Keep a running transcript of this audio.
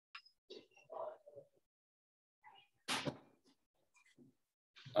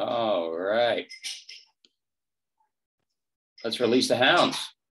All right. Let's release the hounds.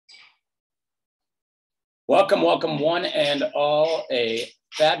 Welcome, welcome one and all. A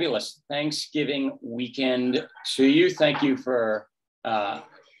fabulous Thanksgiving weekend to you. Thank you for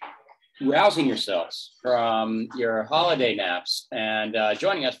rousing yourselves from your holiday naps and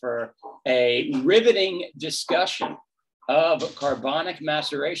joining us for a riveting discussion of carbonic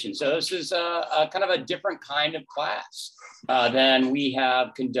maceration. So this is a kind of a different kind of class than we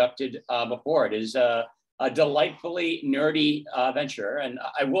have conducted before. It is a delightfully nerdy venture. And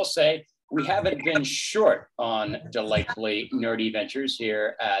I will say, we haven't been short on delightfully nerdy ventures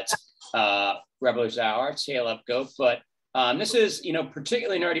here at Revelers Hour, Sail Up Goat, but this is,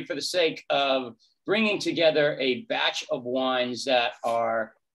 particularly nerdy for the sake of bringing together a batch of wines that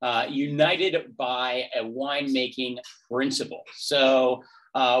are united by a winemaking principle. So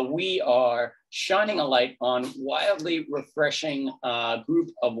we are shining a light on wildly refreshing group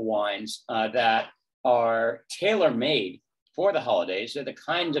of wines that are tailor-made for the holidays. They're the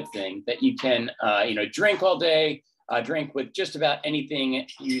kind of thing that you can, drink all day, drink with just about anything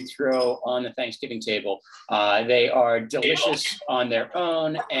you throw on the Thanksgiving table. They are delicious on their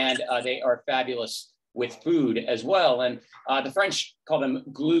own, and they are fabulous with food as well. And the French call them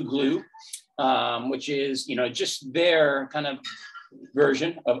Glou Glou, which is, just their kind of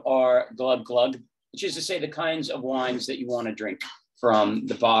version of our Glug Glug, which is to say the kinds of wines that you want to drink from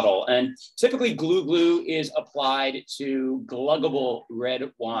the bottle. And typically Glou Glou is applied to gluggable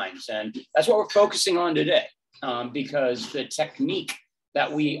red wines. And that's what we're focusing on today, because the technique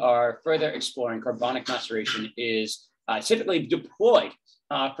that we are further exploring, carbonic maceration, is typically deployed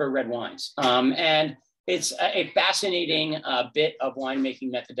for red wines. And it's a fascinating bit of winemaking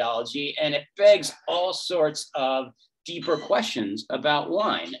methodology, and it begs all sorts of deeper questions about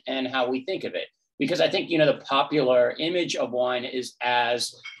wine and how we think of it. Because I think, the popular image of wine is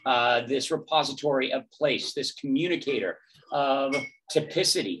as this repository of place, this communicator of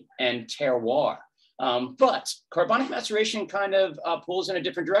typicity and terroir. But carbonic maceration kind of pulls in a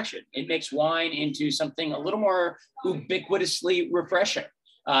different direction. It makes wine into something a little more ubiquitously refreshing.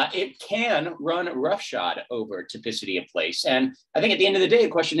 It can run roughshod over typicity of place. And I think at the end of the day, the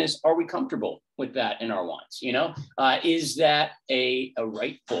question is, are we comfortable with that in our wines? Is that a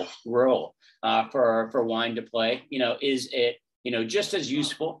rightful role for wine to play? Is it, just as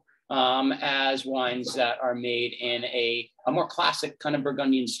useful as wines that are made in a more classic kind of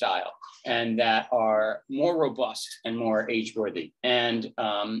Burgundian style and that are more robust and more age-worthy? And,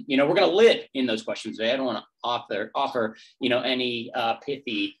 we're going to live in those questions today. I don't want to offer any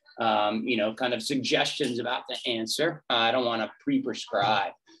pithy, kind of suggestions about the answer. I don't want to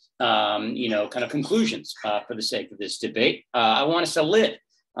pre-prescribe, kind of conclusions for the sake of this debate. I want us to live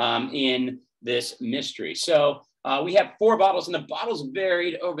in this mystery. So we have 4 bottles, and the bottles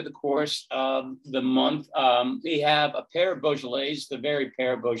varied over the course of the month. We have a pair of Beaujolais, the very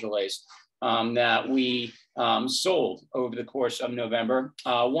pair of Beaujolais that we sold over the course of November,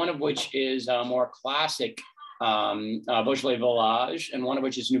 one of which is a more classic Beaujolais Village, and one of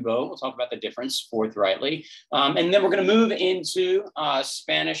which is Nouveau. We'll talk about the difference forthrightly. And then we're going to move into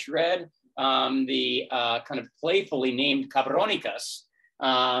Spanish Red, the kind of playfully named Cabronicas.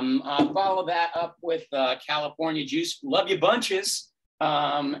 Follow that up with California Juice, Love You Bunches,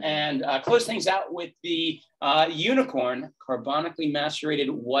 and close things out with the Unicorn Carbonically Macerated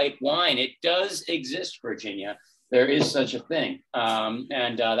White Wine. It does exist, Virginia. There is such a thing.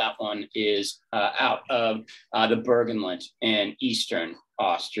 And that one is out of the Burgenland in Eastern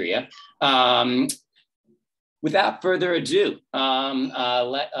Austria. Without further ado,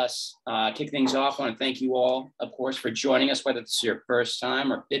 let us kick things off. I want to thank you all, of course, for joining us, whether this is your first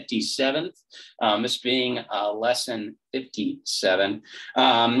time or 57th, this being lesson 57.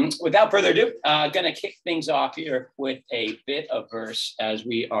 Without further ado, going to kick things off here with a bit of verse, as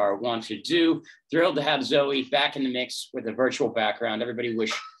we are wont to do. Thrilled to have Zoe back in the mix with a virtual background. Everybody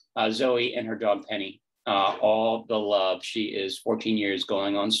wish Zoe and her dog Penny all the love. She is 14 years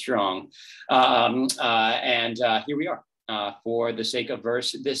going on strong. And here we are for the sake of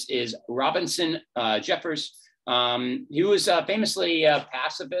verse. This is Robinson Jeffers. He was famously a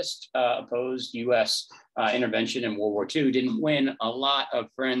pacifist, opposed U.S. Intervention in World War II, didn't win a lot of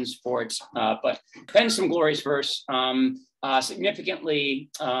friends for it, but penned some glorious verse, significantly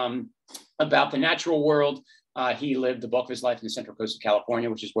about the natural world. He lived the bulk of his life in the Central Coast of California,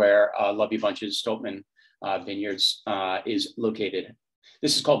 which is where Lovey Bunches Stoltman Vineyards is located.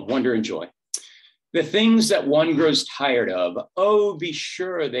 This is called Wonder and Joy. The things that one grows tired of, oh, be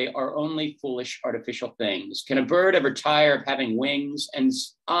sure they are only foolish artificial things. Can a bird ever tire of having wings? And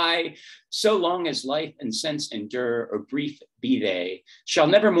I, so long as life and sense endure, or brief be they, shall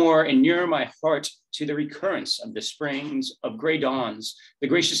nevermore inure my heart to the recurrence of the springs of gray dawns, the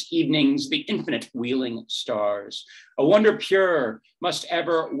gracious evenings, the infinite wheeling stars. A wonder pure must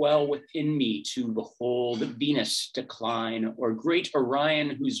ever well within me to behold Venus decline, or great Orion,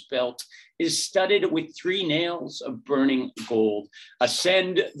 whose belt is studded with 3 nails of burning gold,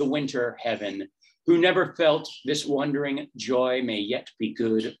 ascend the winter heaven. Who never felt this wondering joy may yet be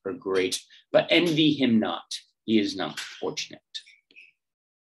good or great, but envy him not, he is not fortunate.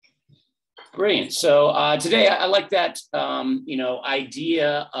 Brilliant. So today I like that,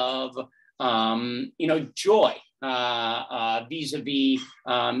 idea of, joy vis-a-vis,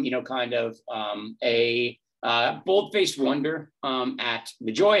 a bold-faced wonder at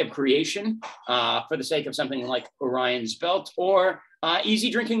the joy of creation for the sake of something like Orion's belt, or easy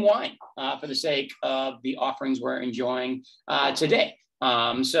drinking wine for the sake of the offerings we're enjoying today.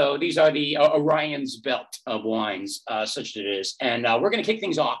 So these are the Orion's belt of wines, such that it is. And we're going to kick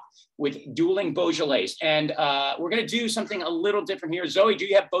things off with dueling Beaujolais. And we're going to do something a little different here. Zoe, do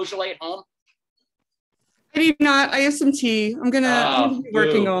you have Beaujolais at home? I do not. I have some tea. I'm gonna be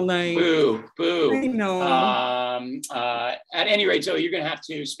working all night. Boo, boo. I know. At any rate, Zoe, you're going to have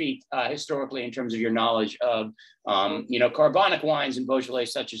to speak historically in terms of your knowledge of, carbonic wines and Beaujolais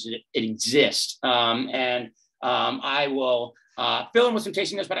such as it exists. I will fill in with some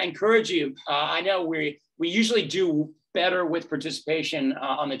tasting notes, but I encourage you. I know we usually do better with participation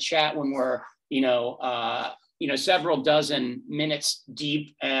on the chat when we're, several dozen minutes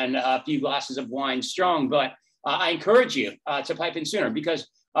deep and a few glasses of wine strong, but I encourage you to pipe in sooner, because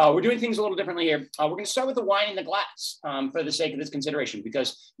we're doing things a little differently here. We're going to start with the wine in the glass for the sake of this consideration,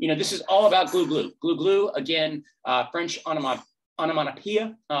 because, this is all about Glou Glou. Glou Glou, again, French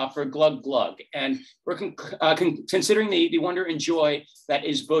onomatopoeia for glug glug. And we're considering the wonder and joy that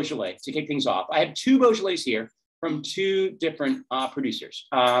is Beaujolais to kick things off. I have 2 Beaujolais here from 2 different producers.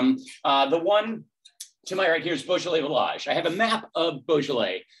 The one to my right here is Beaujolais Village. I have a map of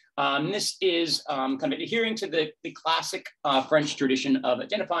Beaujolais. This is kind of adhering to the classic French tradition of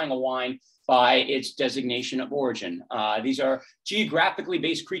identifying a wine by its designation of origin. These are geographically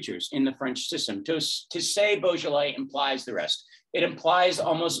based creatures in the French system. To say Beaujolais implies the rest. It implies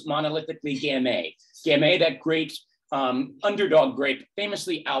almost monolithically Gamay. Gamay, that great underdog grape,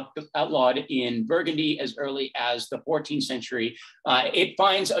 famously outlawed in Burgundy as early as the 14th century. It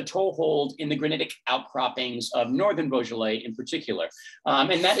finds a toehold in the granitic outcroppings of northern Beaujolais in particular.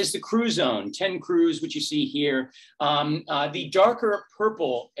 And that is the Cru zone, 10 crus, which you see here. The darker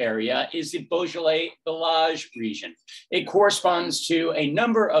purple area is the Beaujolais Village region. It corresponds to a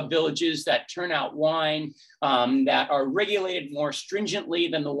number of villages that turn out wine that are regulated more stringently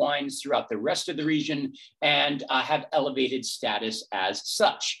than the wines throughout the rest of the region and have elevated status as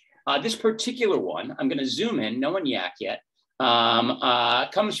such. This particular one, I'm going to zoom in, no one yak yet,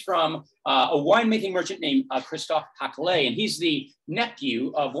 comes from a winemaking merchant named Christophe Haquelet, and he's the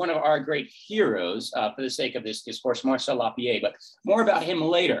nephew of one of our great heroes for the sake of this discourse, Marcel Lapierre, but more about him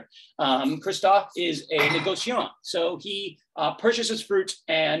later. Christophe is a negociant, so he purchases fruit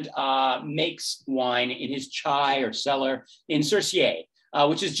and makes wine in his chai or cellar in Cercier,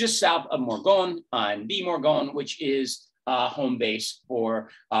 which is just south of Morgon, and the Morgon, which is home base for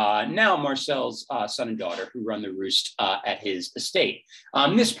now Marcel's son and daughter, who run the roost at his estate.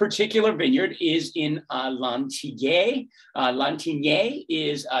 This particular vineyard is in Lantigny. Lantigny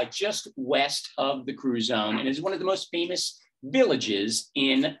is just west of the Cru zone and is one of the most famous villages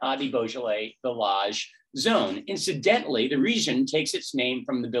in the Beaujolais Village zone. Incidentally, the region takes its name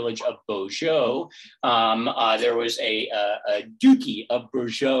from the village of Beaujeu. There was a duchy of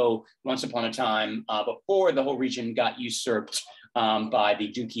Beaujeu once upon a time before the whole region got usurped by the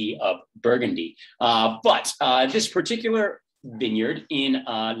Duchy of Burgundy. But this particular vineyard in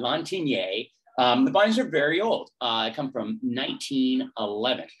Lantigny, the vines are very old. Come from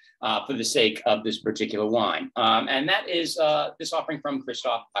 1911. For the sake of this particular wine. And that is this offering from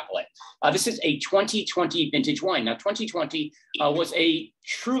Christophe Haquelet. This is a 2020 vintage wine. Now, 2020 was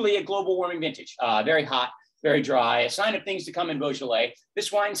truly a global warming vintage. Very hot, very dry, a sign of things to come in Beaujolais.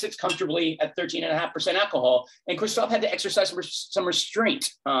 This wine sits comfortably at 13.5% alcohol, and Christophe had to exercise some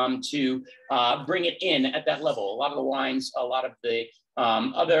restraint to bring it in at that level. A lot of the wines, a lot of the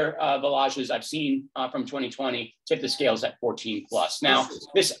other villages I've seen from 2020 tip the scales at 14 plus. Now,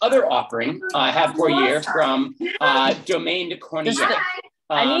 this other offering I have for you here from Domaine de Cornillon.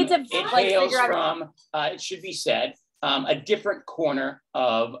 I need to it hails from, it should be said, a different corner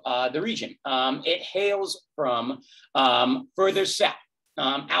of the region. It hails from further south,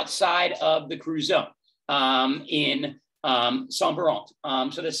 outside of the Cru zone, in Saint-Laurent,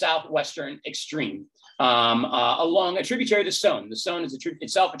 so the southwestern extreme. along a tributary of the Saône. The Saône is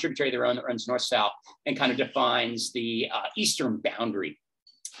itself a tributary of the Rhone that runs north-south and kind of defines the eastern boundary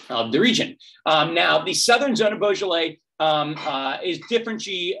of the region. Now, the southern zone of Beaujolais is different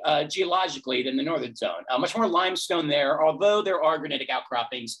geologically than the northern zone. Much more limestone there, although there are granitic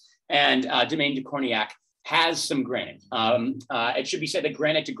outcroppings, and Domaine de Cornillac has some granite. It should be said that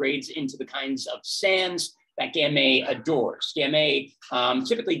granite degrades into the kinds of sands that Gamay adores. Gamay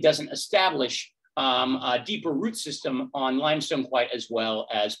typically doesn't establish a deeper root system on limestone quite as well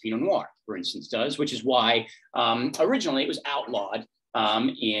as Pinot Noir, for instance, does, which is why originally it was outlawed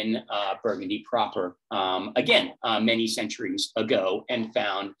in Burgundy proper, again, many centuries ago, and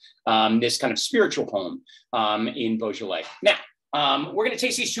found this kind of spiritual home in Beaujolais. Now, we're going to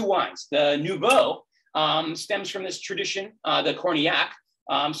taste these two wines. The Nouveau stems from this tradition, the Cornillac,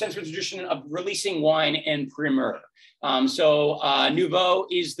 stems from the tradition of releasing wine and primeur. Nouveau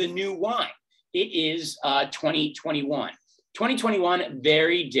is the new wine. It is 2021. 2021,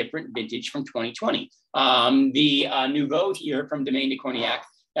 very different vintage from 2020. The Nouveau here from Domaine de Cornillac,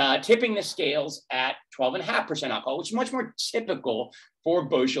 tipping the scales at 12.5% alcohol, which is much more typical for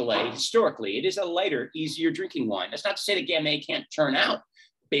Beaujolais historically. It is a lighter, easier drinking wine. That's not to say that Gamay can't turn out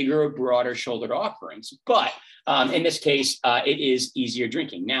bigger, broader shouldered offerings, but in this case, it is easier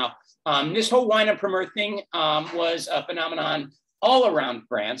drinking. Now, this whole wine and primeur thing was a phenomenon all around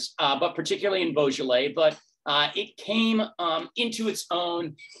France, but particularly in Beaujolais, but it came into its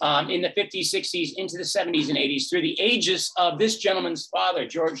own in the 50s, 60s, into the 70s and 80s through the aegis of this gentleman's father,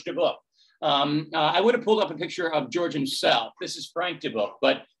 George Duboc. I would have pulled up a picture of George himself. This is Frank Duboc,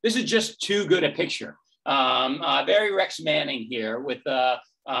 but this is just too good a picture. Very Rex Manning here with,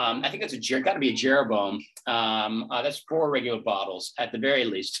 I think that's got to be a Jeroboam. That's 4 regular bottles at the very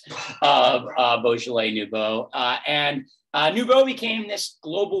least of Beaujolais Nouveau. Nouveau became this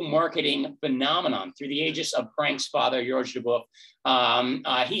global marketing phenomenon through the aegis of Frank's father, George Duboc.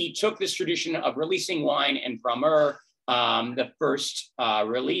 He took this tradition of releasing wine and primeur, the first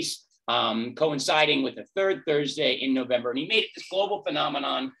release coinciding with the third Thursday in November, and he made it this global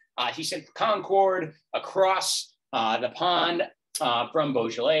phenomenon. He sent the Concorde across the pond from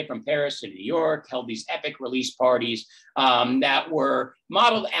Beaujolais, from Paris to New York, held these epic release parties that were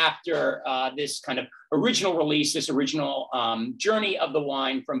modeled after this kind of original release, this original journey of the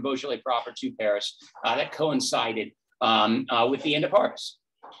wine from Beaujolais proper to Paris that coincided with the end of harvest.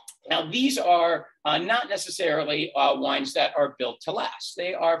 Now, these are not necessarily wines that are built to last.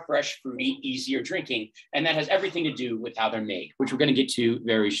 They are fresh, fruity, easier drinking, and that has everything to do with how they're made, which we're going to get to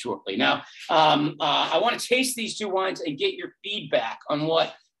very shortly. Now, I want to taste these two wines and get your feedback on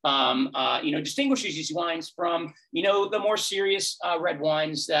what distinguishes these wines from, the more serious red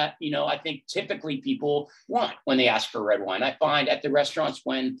wines that, I think typically people want when they ask for red wine. I find at the restaurants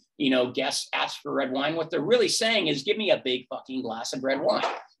when, guests ask for red wine, what they're really saying is, give me a big fucking glass of red wine.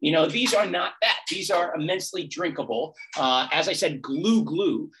 These are not that. These are immensely drinkable, as I said, glou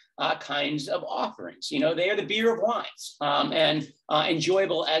glou kinds of offerings. They are the beer of wines and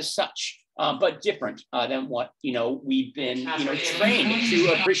enjoyable as such. But different than what we've been trained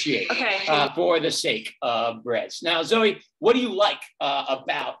to appreciate for the sake of breads. Now, Zoe, what do you like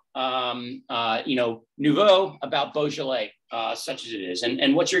about Nouveau, about Beaujolais, such as it is,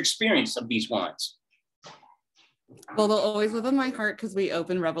 and what's your experience of these wines? Well, they'll always live in my heart because we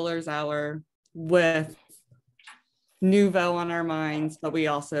open Revelers Hour with Nouveau on our minds, but we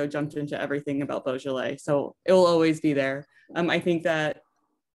also jumped into everything about Beaujolais, so it will always be there. I think that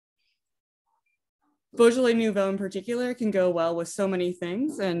Beaujolais Nouveau in particular can go well with so many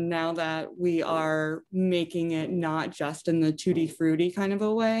things. And now that we are making it not just in the tutti frutti kind of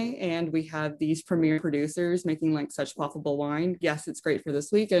a way, and we have these premier producers making like such quaffable wine, yes, it's great for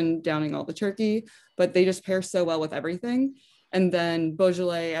this week and downing all the turkey, but they just pair so well with everything. And then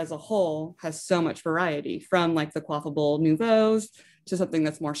Beaujolais as a whole has so much variety, from like the quaffable Nouveaux to something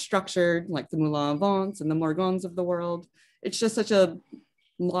that's more structured, like the Moulin Vents and the Morgons of the world. It's just such a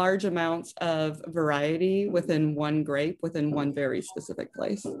large amounts of variety within one grape, within one very specific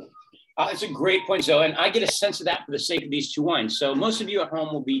place. It's a great point, Zoe, and I get a sense of that for the sake of these two wines. So most of you at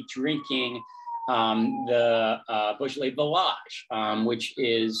home will be drinking the Beaujolais Village, which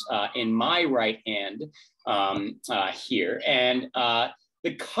is in my right hand here. And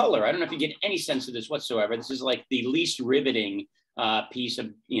the color, I don't know if you get any sense of this whatsoever. This is like the least riveting piece of,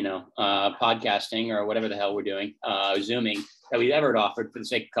 podcasting or whatever the hell we're doing, Zooming, that we've ever offered for the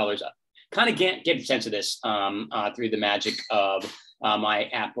sake of colors. Kind of can't get a sense of this through the magic of my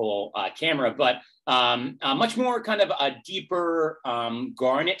Apple camera, but much more kind of a deeper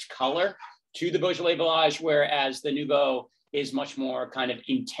garnet color to the Beaujolais Village, whereas the Nouveau is much more kind of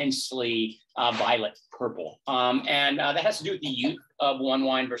intensely violet purple. And that has to do with the youth of one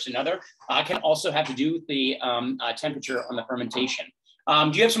wine versus another. Can also have to do with the temperature on the fermentation.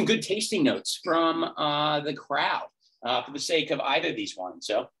 Do you have some good tasting notes from the crowd for the sake of either of these wines?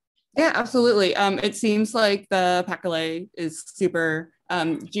 So. Yeah, absolutely. It seems like the Paquelé is super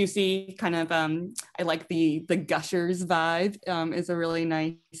juicy, kind of, I like the gushers vibe is a really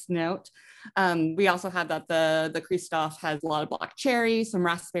nice note. We also have that the Christophe has a lot of black cherry, some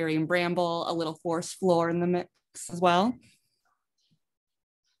raspberry and bramble, a little forest floor in the mix as well.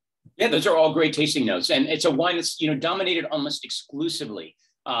 Yeah, those are all great tasting notes. And it's a wine that's, dominated almost exclusively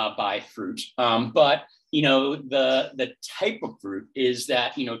by fruit. But the type of fruit is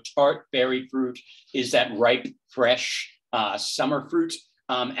that, tart berry fruit is that ripe, fresh summer fruit,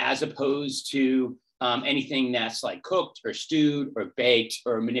 as opposed to anything that's like cooked or stewed or baked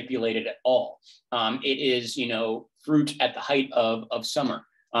or manipulated at all. It is, fruit at the height of summer,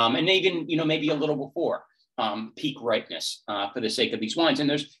 and even, maybe a little before peak ripeness for the sake of these wines. And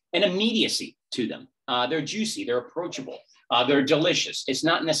there's an immediacy to them. They're juicy, they're approachable, they're delicious. It's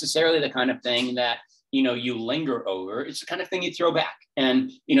not necessarily the kind of thing that you linger over. It's the kind of thing you throw back.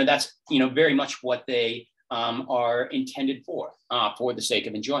 And, that's, very much what they are intended for the sake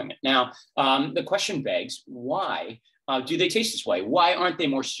of enjoyment. Now, the question begs, why do they taste this way? Why aren't they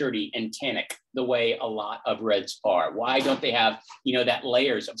more sturdy and tannic the way a lot of reds are? Why don't they have, that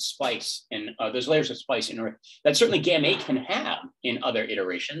layers of spice and those layers of spice in earth that certainly Gamay can have in other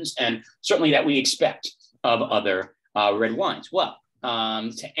iterations, and certainly that we expect of other red wines? Well,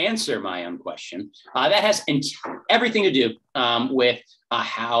 to answer my own question, that has everything to do with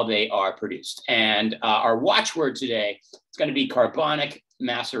how they are produced. And our watchword today is going to be carbonic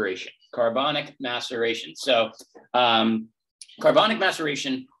maceration. Carbonic maceration. So carbonic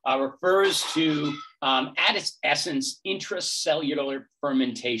maceration refers to, at its essence, intracellular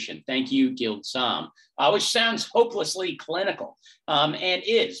fermentation. Thank you, Gil Sam, which sounds hopelessly clinical, and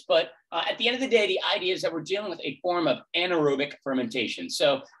is. But at the end of the day, the idea is that we're dealing with a form of anaerobic fermentation.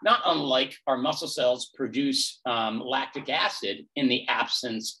 So not unlike our muscle cells produce lactic acid in the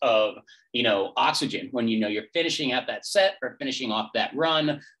absence of, oxygen, when, you're finishing out that set or finishing off that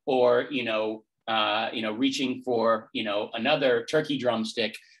run, or, reaching for, another turkey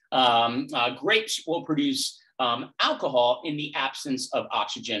drumstick. Grapes will produce alcohol in the absence of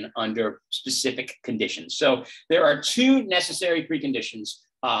oxygen under specific conditions. So there are two necessary preconditions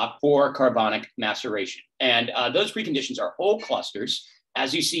for carbonic maceration. And those preconditions are whole clusters,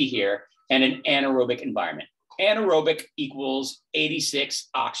 as you see here, and an anaerobic environment. Anaerobic equals 86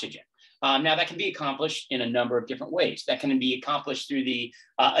 oxygen. Now, that can be accomplished in a number of different ways. That can be accomplished through the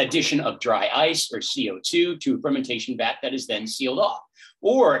addition of dry ice or CO2 to a fermentation vat that is then sealed off.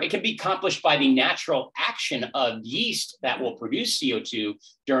 Or it can be accomplished by the natural action of yeast that will produce CO2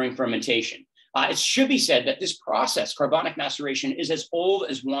 during fermentation. It should be said that this process, carbonic maceration, is as old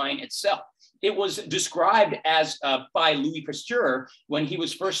as wine itself. It was described as by Louis Pasteur when he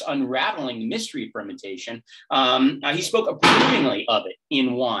was first unraveling the mystery of fermentation. He spoke approvingly of it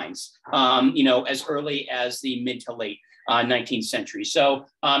in wines, as early as the mid to late 19th century. So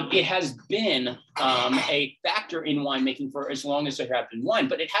it has been a factor in winemaking for as long as there have been wine,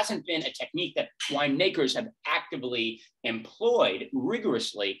 but it hasn't been a technique that winemakers have actively employed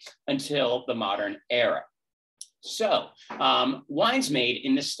rigorously until the modern era. So wines made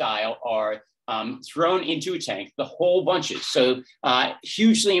in this style are thrown into a tank, the whole bunches. So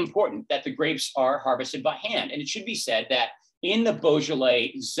hugely important that the grapes are harvested by hand. And it should be said that in the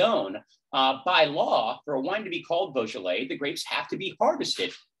Beaujolais zone, by law, for a wine to be called Beaujolais, the grapes have to be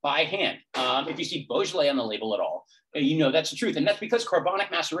harvested by hand. If you see Beaujolais on the label at all, that's the truth. And that's because carbonic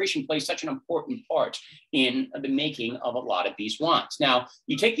maceration plays such an important part in the making of a lot of these wines. Now,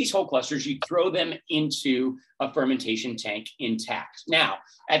 you take these whole clusters, you throw them into a fermentation tank intact. Now,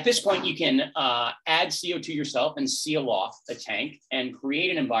 at this point, you can add CO2 yourself and seal off the tank and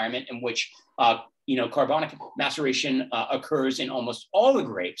create an environment in which carbonic maceration occurs in almost all the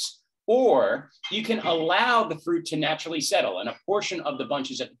grapes. Or you can allow the fruit to naturally settle, and a portion of the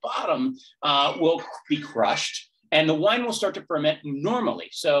bunches at the bottom will be crushed, and the wine will start to ferment normally.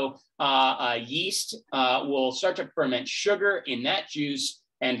 So yeast will start to ferment sugar in that juice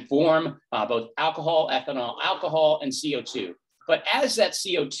and form both alcohol, ethanol, alcohol, and CO2. But as that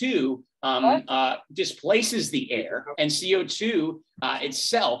CO2 displaces the air, and CO2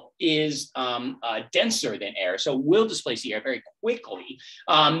 itself is denser than air, so will displace the air very quickly,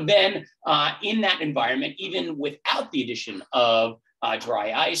 then in that environment, even without the addition of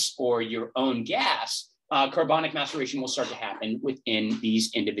dry ice or your own gas, carbonic maceration will start to happen within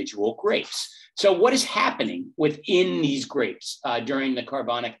these individual grapes. So what is happening within these grapes during the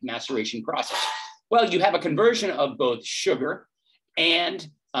carbonic maceration process? Well, you have a conversion of both sugar and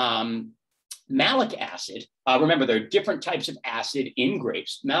malic acid. Remember, there are different types of acid in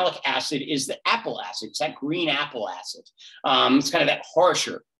grapes. Malic acid is the apple acid. It's that green apple acid. It's kind of that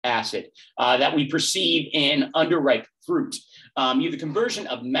harsher acid that we perceive in underripe fruit. You have the conversion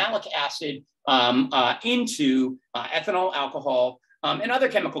of malic acid into ethanol, alcohol, and other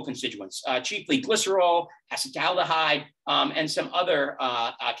chemical constituents, chiefly glycerol, acetaldehyde, and some other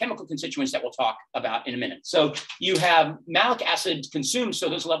chemical constituents that we'll talk about in a minute. So you have malic acid consumed, so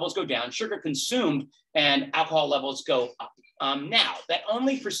those levels go down, sugar consumed, and alcohol levels go up. Now, that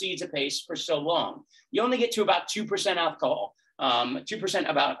only proceeds apace for so long. You only get to about 2% alcohol,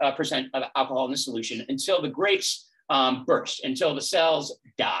 2% percent of alcohol in the solution until the grapes burst, until the cells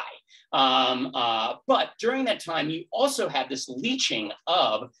die. But during that time, you also have this leaching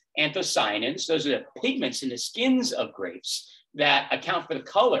of anthocyanins. Those are the pigments in the skins of grapes that account for the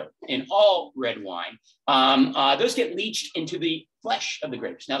color in all red wine. Those get leached into the flesh of the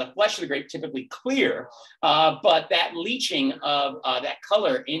grapes. Now, the flesh of the grape typically clear, but that leaching of that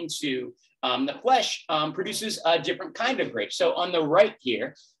color into the flesh produces a different kind of grape. So on the right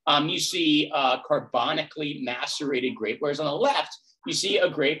here, you see a carbonically macerated grape, whereas on the left, you see a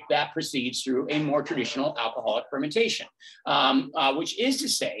grape that proceeds through a more traditional alcoholic fermentation, which is to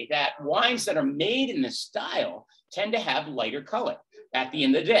say that wines that are made in this style tend to have lighter color at the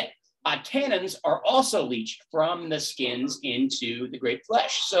end of the day. Tannins are also leached from the skins into the grape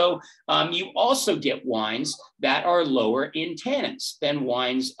flesh. So you also get wines that are lower in tannins than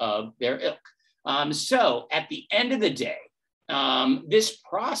wines of their ilk. So at the end of the day, this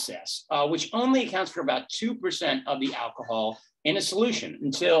process, which only accounts for about 2% of the alcohol in a solution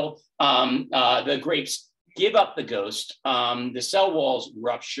until the grapes give up the ghost, the cell walls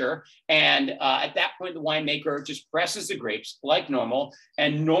rupture, and at that point, the winemaker just presses the grapes like normal,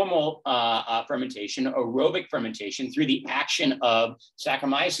 and normal fermentation, aerobic fermentation through the action of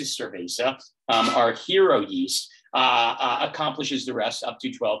Saccharomyces cerevisiae, our hero yeast, accomplishes the rest up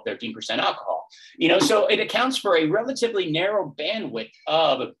to 12, 13% alcohol. So it accounts for a relatively narrow bandwidth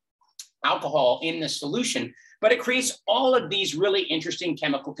of alcohol in the solution, but it creates all of these really interesting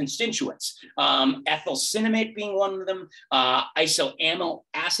chemical constituents. Ethyl cinnamate being one of them, isoamyl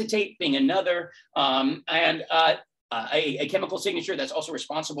acetate being another, and a chemical signature that's also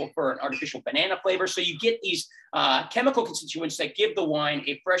responsible for an artificial banana flavor. So you get these chemical constituents that give the wine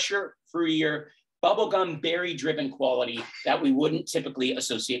a fresher, fruitier, bubblegum berry-driven quality that we wouldn't typically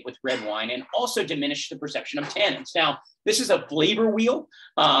associate with red wine, and also diminish the perception of tannins. Now, this is a flavor wheel,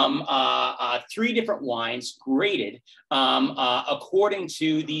 3 different wines graded according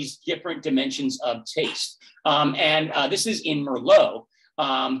to these different dimensions of taste. This is in Merlot,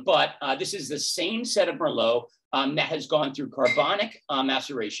 but this is the same set of Merlot that has gone through carbonic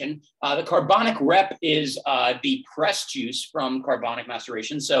maceration. The carbonic rep is the pressed juice from carbonic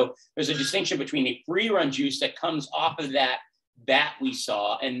maceration. So there's a distinction between the free run juice that comes off of that we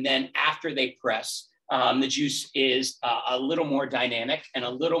saw, and then after they press, the juice is a little more dynamic and a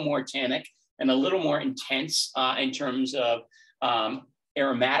little more tannic and a little more intense in terms of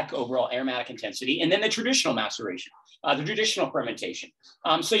overall aromatic intensity. And then the traditional maceration, the traditional fermentation.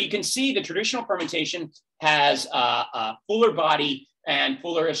 So you can see the traditional fermentation has a fuller body and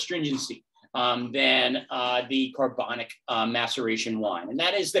fuller astringency than the carbonic maceration wine. And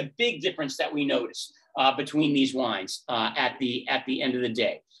that is the big difference that we notice between these wines at the end of the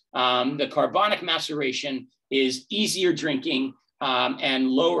day. The carbonic maceration is easier drinking and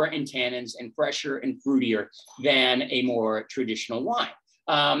lower in tannins and fresher and fruitier than a more traditional wine.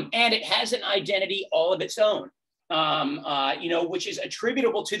 And it has an identity all of its own, which is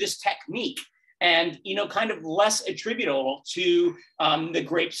attributable to this technique, and kind of less attributable to the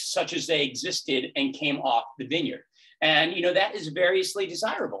grapes such as they existed and came off the vineyard. And that is variously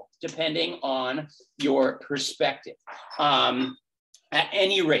desirable depending on your perspective. At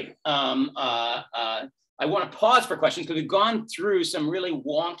any rate, I want to pause for questions because we've gone through some really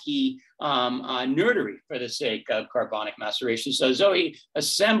wonky nerdery for the sake of carbonic maceration. So Zoe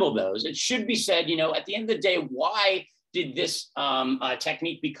assembled those. It should be said, at the end of the day, why did this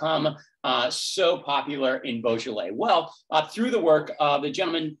technique become so popular in Beaujolais? Well, through the work of the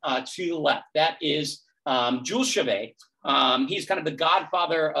gentleman to the left, that is Jules Chauvet. He's kind of the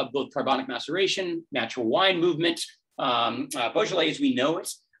godfather of both carbonic maceration, natural wine movement, Beaujolais as we know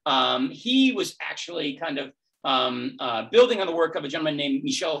it. He was actually kind of building on the work of a gentleman named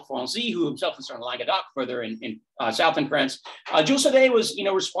Michel Franzy, who himself was from Languedoc, further in southern France. Jules Chauvet was,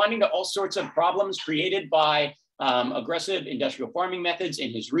 responding to all sorts of problems created by aggressive industrial farming methods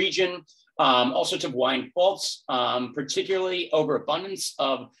in his region, all sorts of wine faults, particularly overabundance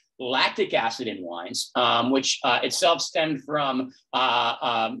of lactic acid in wines, which itself stemmed from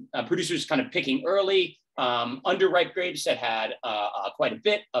producers kind of picking early underripe grapes that had quite a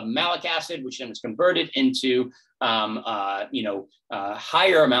bit of malic acid, which then was converted into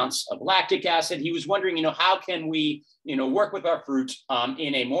higher amounts of lactic acid. He was wondering, how can we work with our fruit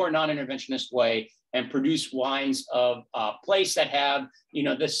in a more non-interventionist way and produce wines of place that have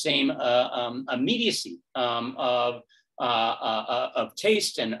the same immediacy of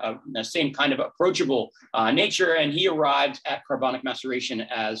taste and the same kind of approachable nature. And he arrived at carbonic maceration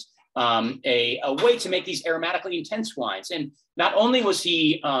as a way to make these aromatically intense wines. And not only was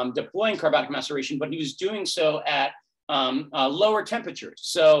he deploying carbonic maceration, but he was doing so at lower temperatures.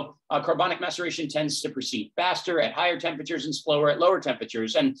 So carbonic maceration tends to proceed faster at higher temperatures and slower at lower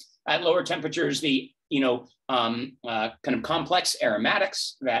temperatures. And at lower temperatures, the kind of complex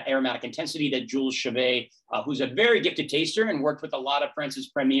aromatics, that aromatic intensity that Jules Chauvet, who's a very gifted taster and worked with a lot of France's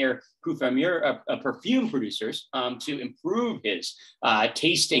premier perfume producers to improve his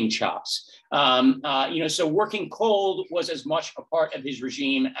tasting chops. So working cold was as much a part of his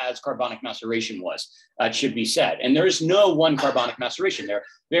regime as carbonic maceration was, it should be said. And there is no one carbonic maceration. There are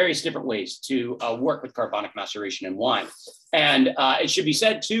various different ways to work with carbonic maceration in wine. And it should be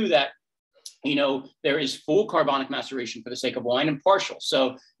said too that there is full carbonic maceration for the sake of wine and partial.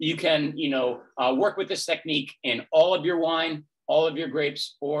 So you can, work with this technique in all of your wine, all of your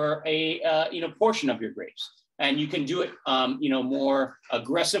grapes, or a, portion of your grapes. And you can do it, more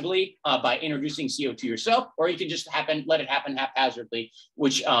aggressively by introducing CO2 yourself, or you can just let it happen haphazardly,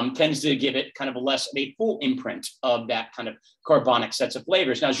 which tends to give it kind of less of a full imprint of that kind of carbonic sets of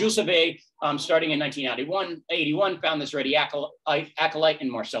flavors. Now, Jules Chauvet, starting in 1981, found this ready acolyte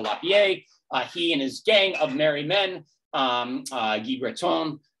in Marcel Lapierre. He and his gang of merry men, Guy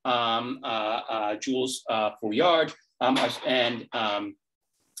Breton, Jules Fouillard, and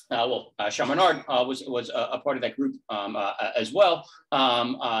Chaminade was a part of that group as well.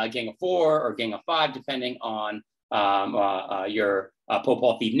 A gang of 4 or gang of 5, depending on your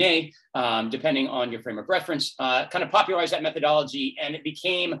Popol Fidene, depending on your frame of reference, kind of popularized that methodology, and it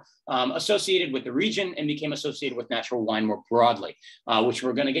became associated with the region and became associated with natural wine more broadly, which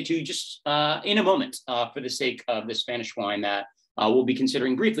we're going to get to just in a moment for the sake of the Spanish wine that we'll be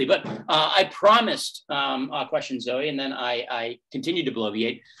considering briefly. But I promised a question, Zoe, and then I continued to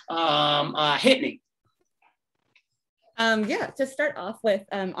bloviate. Hit me. To start off with,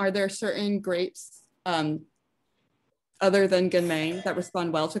 are there certain grapes other than Gamay that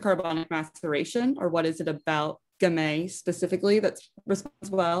respond well to carbonic maceration, or what is it about Gamay specifically that responds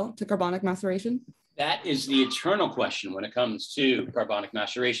well to carbonic maceration? That is the eternal question when it comes to carbonic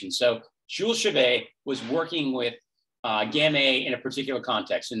maceration. So Jules Chauvet was working with Gamay in a particular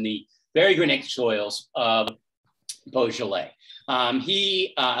context in the very granitic soils of Beaujolais.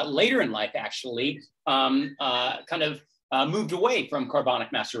 He later in life actually moved away from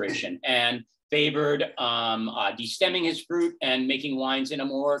carbonic maceration and favored destemming his fruit and making wines in a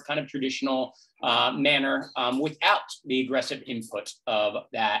more kind of traditional manner without the aggressive input of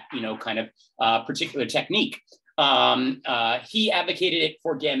that, particular technique. He advocated it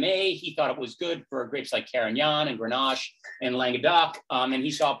for Gamay. He thought it was good for grapes like Carignan and Grenache and Languedoc, and he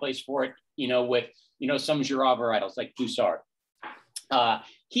saw a place for it, with some Jura varietals like Poussard.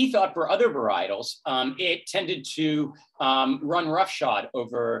 He thought for other varietals, it tended to run roughshod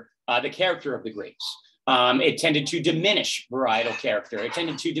over the character of the grapes. It tended to diminish varietal character. It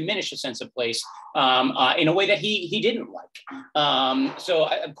tended to diminish a sense of place in a way that he didn't like. So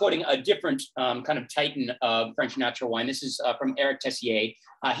I'm quoting a different kind of titan of French natural wine. This is from Eric Tessier.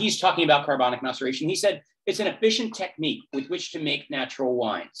 He's talking about carbonic maceration. He said, it's an efficient technique with which to make natural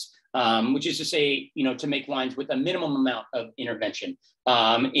wines, which is to say, to make wines with a minimum amount of intervention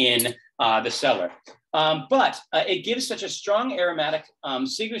in the cellar. But it gives such a strong aromatic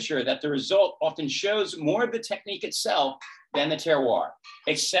signature that the result often shows more of the technique itself than the terroir,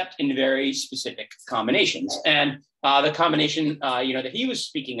 except in very specific combinations. And the combination, that he was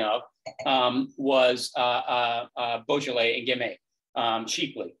speaking of was Beaujolais and Gamay,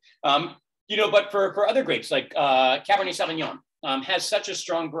 chiefly. But for other grapes like Cabernet Sauvignon has such a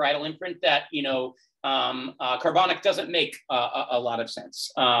strong varietal imprint that, carbonic doesn't make a lot of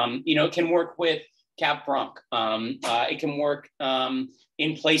sense. It can work with Cab Franc. It can work in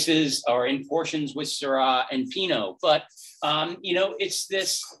places or in portions with Syrah and Pinot, but it's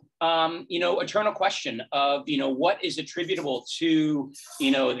this eternal question of, what is attributable to,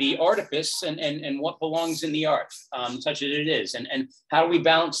 the artifice and what belongs in the art, such as it is, and how do we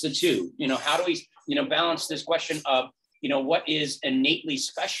balance the two? How do we, balance this question of, what is innately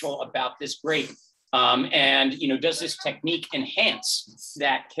special about this grape? And does this technique enhance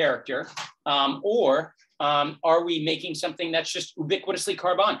that character, or are we making something that's just ubiquitously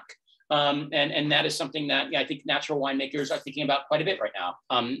carbonic? And that is something that I think natural winemakers are thinking about quite a bit right now,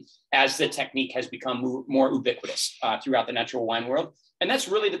 as the technique has become more ubiquitous throughout the natural wine world. And that's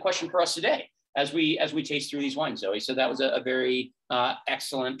really the question for us today as we taste through these wines, Zoe. So that was a very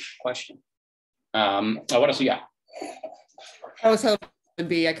excellent question. What else you got? I was hoping it would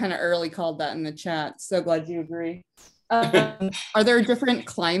be. I kind of early called that in the chat. So glad you agree. Are there different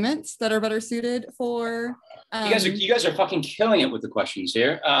climates that are better suited for? You guys are fucking killing it with the questions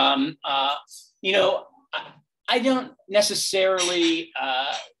here. I don't necessarily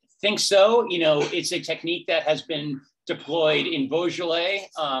think so. It's a technique that has been deployed in Beaujolais,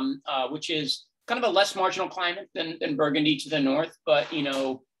 which is kind of a less marginal climate than Burgundy to the north, but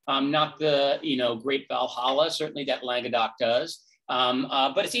not the grape Valhalla, certainly that Languedoc does.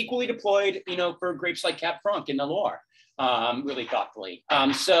 But it's equally deployed, for grapes like Cab Franc in the Loire. Really thoughtfully.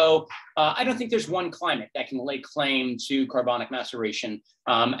 So I don't think there's one climate that can lay claim to carbonic maceration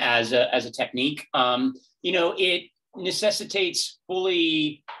as a technique. It necessitates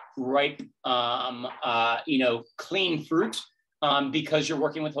fully ripe, clean fruit because you're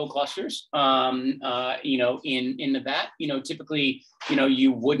working with whole clusters. In the vat, typically,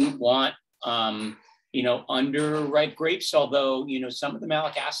 you wouldn't want underripe grapes, although some of the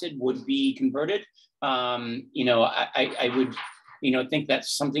malic acid would be converted. I would, think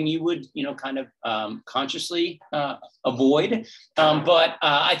that's something you would, kind of consciously avoid. But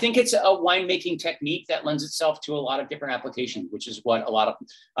I think it's a winemaking technique that lends itself to a lot of different applications, which is what a lot of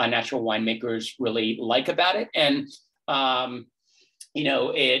natural winemakers really like about it. And,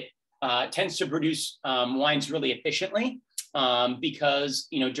 it tends to produce wines really efficiently because,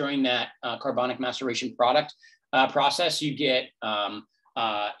 during that carbonic maceration process, you get,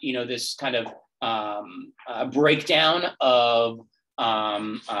 this kind of breakdown of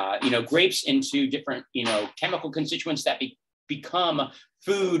grapes into different chemical constituents that become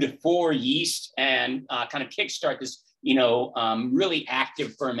food for yeast and kind of kickstart this really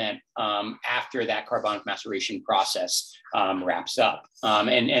active ferment after that carbonic maceration process wraps up.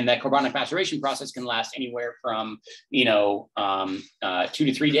 And that carbonic maceration process can last anywhere from 2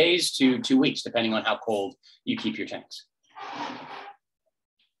 to 3 days to 2 weeks, depending on how cold you keep your tanks.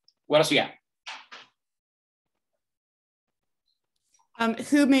 What else you got?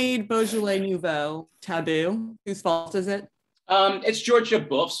 Who made Beaujolais Nouveau taboo? Whose fault is it? It's George de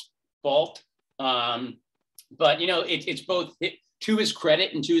Boeff's fault. But it's both to his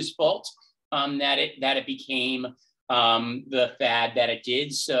credit and to his fault that it became the fad that it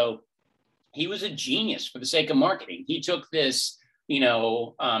did. So he was a genius for the sake of marketing. He took this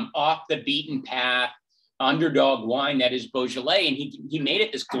off the beaten path underdog wine that is Beaujolais, and he made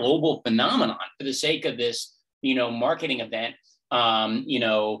it this global phenomenon for the sake of this marketing event.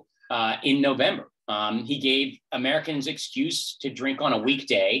 In November. He gave Americans excuse to drink on a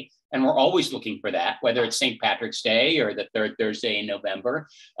weekday, and we're always looking for that, whether it's St. Patrick's Day or the third Thursday in November.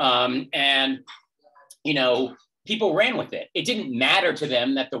 And people ran with it. It didn't matter to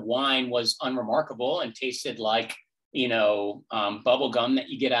them that the wine was unremarkable and tasted like, bubble gum that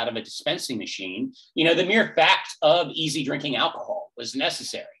you get out of a dispensing machine. The mere fact of easy drinking alcohol was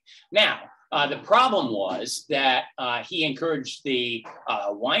necessary. Now, the problem was that he encouraged the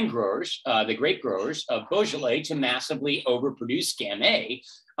wine growers, the grape growers of Beaujolais to massively overproduce Gamay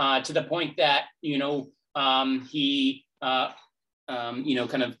to the point that, he,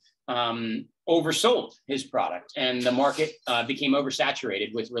 kind of oversold his product, and the market became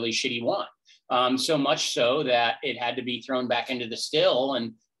oversaturated with really shitty wine. So much so that it had to be thrown back into the still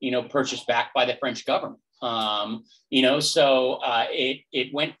and, purchased back by the French government. So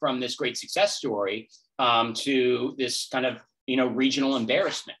it went from this great success story to this kind of, regional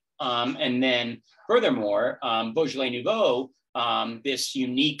embarrassment. And then furthermore, Beaujolais Nouveau, this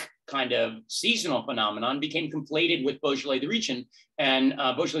unique kind of seasonal phenomenon, became conflated with Beaujolais the Region. And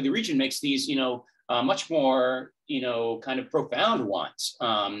Beaujolais the Region makes these, much more, kind of profound wines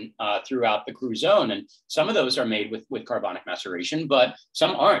throughout the Cru zone. And some of those are made with carbonic maceration, but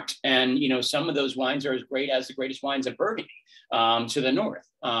some aren't. And, some of those wines are as great as the greatest wines of Burgundy to the north.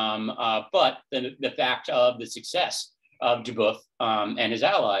 But the fact of the success of de Boeuf and his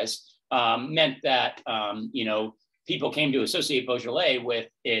allies meant that, people came to associate Beaujolais with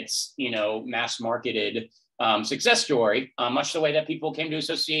its, mass marketed, success story, much the way that people came to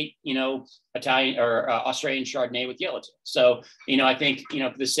associate, Italian or Australian Chardonnay with Yellowtail. So, I think,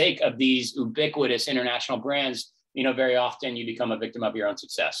 for the sake of these ubiquitous international brands, very often you become a victim of your own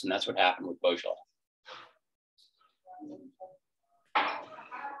success. And that's what happened with Beaujolais.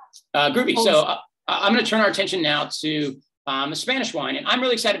 Groovy. So I'm going to turn our attention now to a Spanish wine. And I'm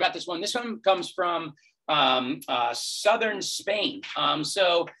really excited about this one. This one comes from southern Spain.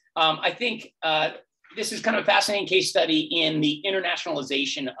 I think this is kind of a fascinating case study in the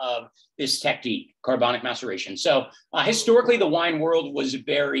internationalization of this technique, carbonic maceration. So historically, the wine world was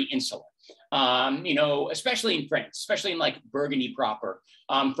very insular. Especially in France, especially in like Burgundy proper,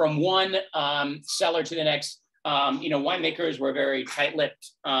 from one cellar to the next, winemakers were very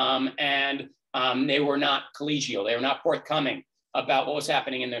tight-lipped and they were not collegial. They were not forthcoming about what was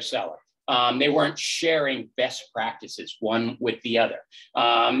happening in their cellar. They weren't sharing best practices one with the other.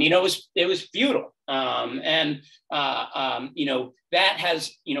 It was feudal. That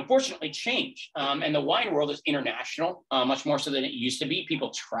has, fortunately changed. And the wine world is international, much more so than it used to be.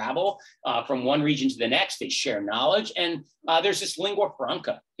 People travel from one region to the next. They share knowledge. And there's this lingua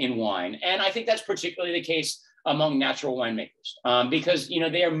franca in wine. And I think that's particularly the case among natural winemakers because,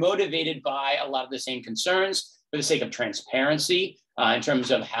 they are motivated by a lot of the same concerns for the sake of transparency in terms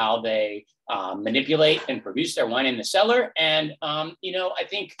of how they manipulate and produce their wine in the cellar. And, I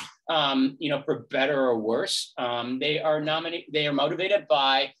think, for better or worse, they are motivated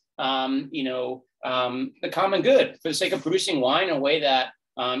by, the common good for the sake of producing wine in a way that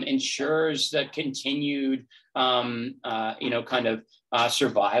ensures the continued,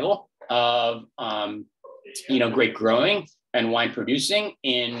 survival of, grape growing and wine producing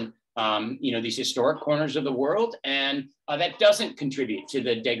in these historic corners of the world, and that doesn't contribute to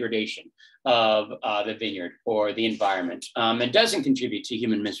the degradation of the vineyard or the environment, and doesn't contribute to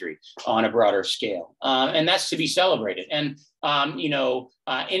human misery on a broader scale, and that's to be celebrated. And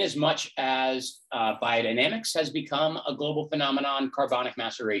in as much as biodynamics has become a global phenomenon, carbonic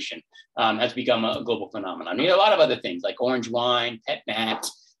maceration has become a global phenomenon. A lot of other things like orange wine, pet nat.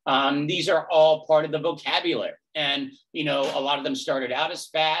 These are all part of the vocabulary. And, a lot of them started out as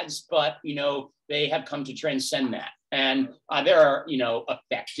fads, but, they have come to transcend that. And there are,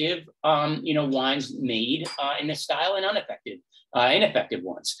 effective, wines made in this style and ineffective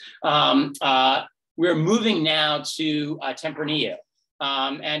ones. We're moving now to Tempranillo.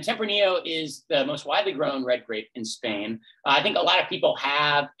 And Tempranillo is the most widely grown red grape in Spain. I think a lot of people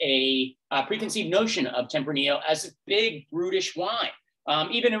have a preconceived notion of Tempranillo as a big, brutish wine.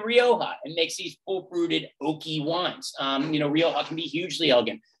 Even in Rioja, it makes these full-fruited, oaky wines. Rioja can be hugely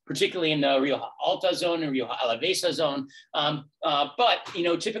elegant, particularly in the Rioja Alta zone and Rioja Alavesa zone. But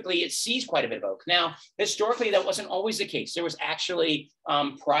typically it sees quite a bit of oak. Now, historically, that wasn't always the case. There was actually,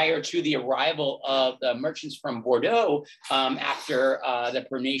 prior to the arrival of the merchants from Bordeaux, after the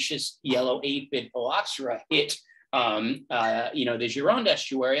pernicious yellow aphid phylloxera hit the Gironde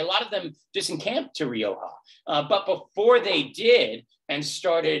estuary, a lot of them disencamped to Rioja. But before they did and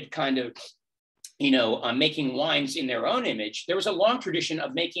started kind of, making wines in their own image, there was a long tradition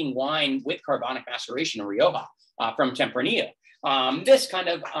of making wine with carbonic maceration in Rioja from Tempranillo. This kind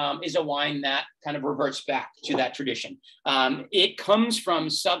of is a wine that kind of reverts back to that tradition. It comes from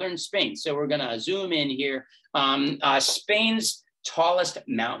southern Spain. So we're going to zoom in here. Spain's tallest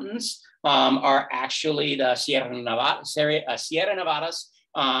mountains are actually the Sierra Nevadas,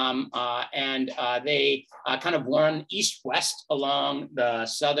 and they kind of run east-west along the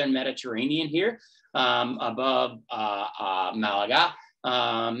southern Mediterranean here, above Malaga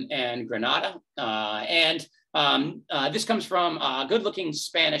and Granada. This comes from a good-looking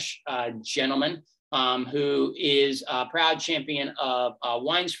Spanish gentleman who is a proud champion of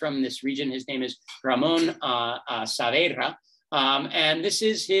wines from this region. His name is Ramon Saavedra. And this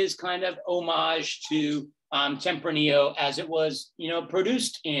is his kind of homage to Tempranillo as it was,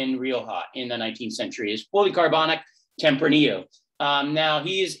 produced in Rioja in the 19th century. It's fully carbonic Tempranillo. Now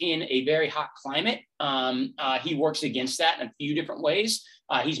he is in a very hot climate. He works against that in a few different ways.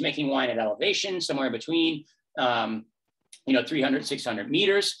 He's making wine at elevation, somewhere between 300, 600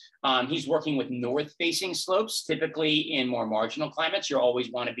 meters. He's working with north-facing slopes. Typically in more marginal climates, you always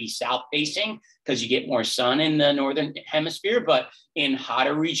want to be south-facing because you get more sun in the northern hemisphere. But in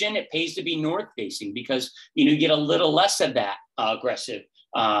hotter region, it pays to be north-facing because you get a little less of that aggressive,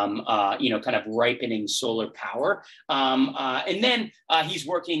 kind of ripening solar power. And then he's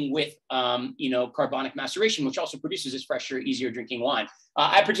working with, carbonic maceration, which also produces this fresher, easier drinking wine.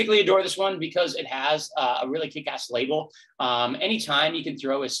 I particularly adore this one because it has a really kick-ass label. Anytime you can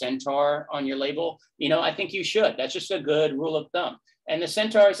throw a centaur on your label, I think you should. That's just a good rule of thumb. And the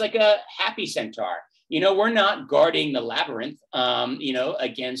centaur is like a happy centaur. we're not guarding the labyrinth,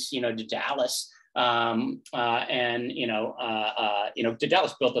 against, Daedalus. And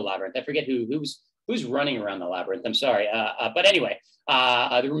Daedalus built the labyrinth. I forget who's running around the labyrinth. I'm sorry. But anyway,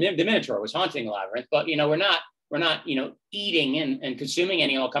 the Minotaur was haunting the labyrinth, but, we're not, eating and consuming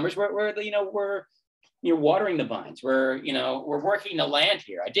any all-comers. We're watering the vines. We're working the land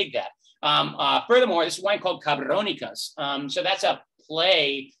here. I dig that. Furthermore, this wine called Cabronicas. So that's a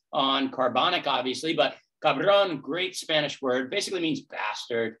play on carbonic, obviously, but cabron, great Spanish word, basically means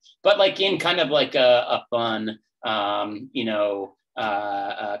bastard, but like in kind of like a fun,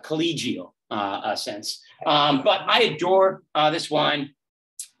 collegial sense. But I adore this wine.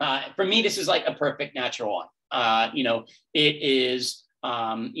 For me, this is like a perfect natural wine. It is,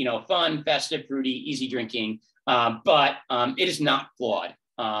 fun, festive, fruity, easy drinking, but it is not flawed.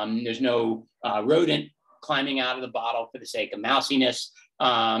 There's no rodent climbing out of the bottle for the sake of mousiness.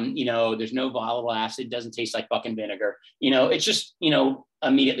 There's no volatile acid, doesn't taste like fucking vinegar. It's just,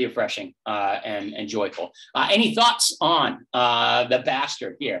 immediately refreshing and joyful. Any thoughts on the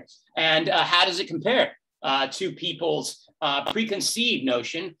bastard here? And how does it compare to people's preconceived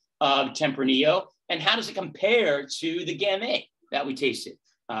notion of Tempranillo? And how does it compare to the Gamay that we tasted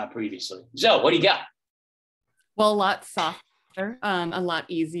previously? Zoe, what do you got? Well, a lot softer, a lot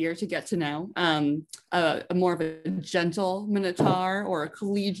easier to get to know. A more of a gentle Minotaur or a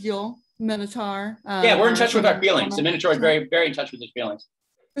collegial Minotaur. Yeah, we're in touch with our feelings. The Minotaur is very, very in touch with his feelings.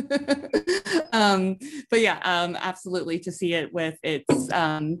 But yeah, absolutely, to see it with its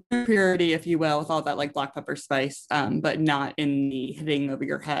purity, if you will, with all that like black pepper spice, but not in the hitting over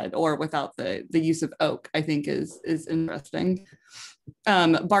your head or without the use of oak, I think is interesting.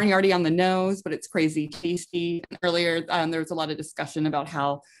 Barnyardy on the nose, but it's crazy tasty. And earlier, there was a lot of discussion about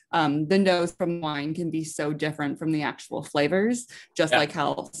how the nose from wine can be so different from the actual flavors, just like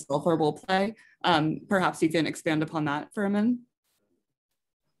how sulfur will play. Perhaps you can expand upon that for a minute.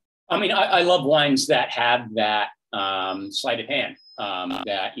 I mean, I love wines that have that sleight of hand,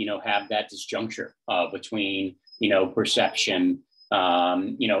 that, have that disjuncture between, perception,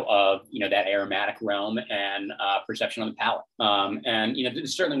 of, that aromatic realm and perception on the palate. And, this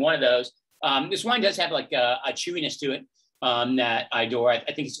is certainly one of those. This wine does have like a chewiness to it that I adore.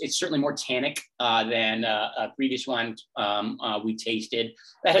 I think it's certainly more tannic than a previous one we tasted.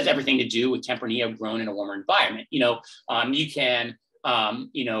 That has everything to do with Tempranillo grown in a warmer environment. You can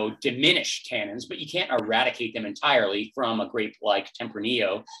diminish tannins, but you can't eradicate them entirely from a grape like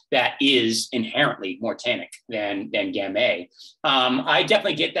Tempranillo that is inherently more tannic than Gamay. I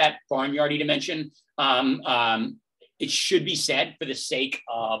definitely get that barnyardy dimension. It should be said, for the sake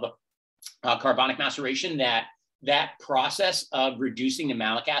of carbonic maceration, that process of reducing the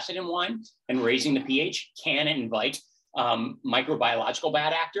malic acid in wine and raising the pH can invite microbiological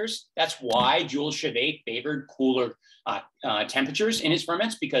bad actors. That's why Jules Chauvet favored cooler temperatures in his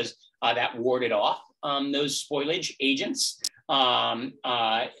ferments, because that warded off those spoilage agents. But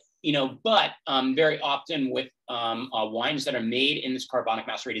very often with wines that are made in this carbonic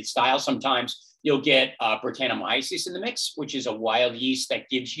macerated style, sometimes you'll get Brettanomyces in the mix, which is a wild yeast that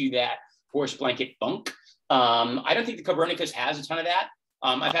gives you that horse blanket funk. I don't think the Cabronicas has a ton of that.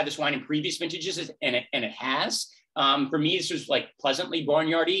 I've had this wine in previous vintages, and it has. For me, this was like pleasantly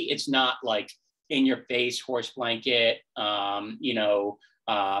barnyardy. It's not like in your face horse blanket, and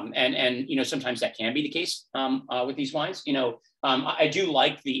sometimes that can be the case with these wines. I do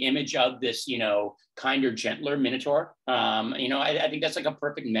like the image of this, kinder, gentler Minotaur. I think that's like a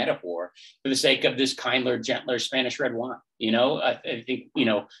perfect metaphor for the sake of this kinder, gentler Spanish red wine. I think,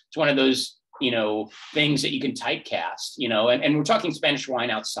 it's one of those, things that you can typecast, and we're talking Spanish wine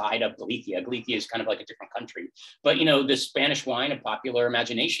outside of Galicia. Galicia is kind of like a different country, but, the Spanish wine of popular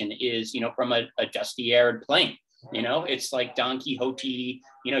imagination is, from a dusty, arid plain. It's like Don Quixote,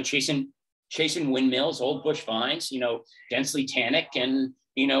 chasing windmills, old bush vines, densely tannic and,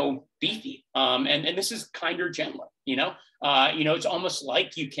 beefy. And this is kinder, gentler, it's almost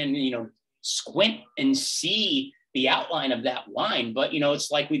like you can, squint and see the outline of that wine, but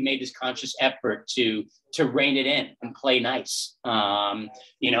it's like we've made this conscious effort to rein it in and play nice.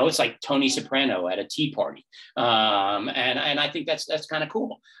 It's like Tony Soprano at a tea party, and I think that's kind of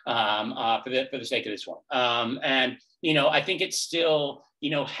cool for the sake of this one. And I think it still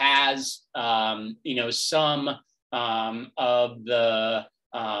has some of the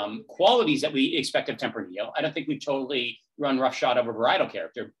qualities that we expect of Tempranillo. I don't think we've totally run roughshod over varietal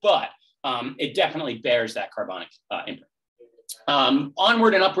character, but it definitely bears that carbonic imprint.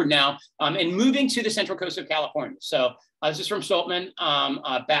 Onward and upward now, and moving to the central coast of California. So this is from Saltman,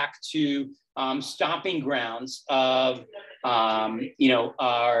 back to stomping grounds of,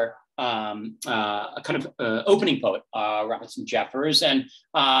 our a kind of opening poet, Robinson Jeffers. And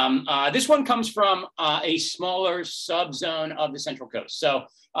this one comes from a smaller subzone of the Central Coast. So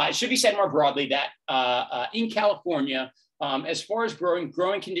it should be said more broadly that in California, as far as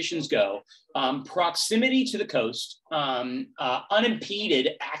growing conditions go, proximity to the coast,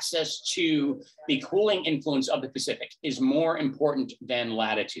 unimpeded access to the cooling influence of the Pacific is more important than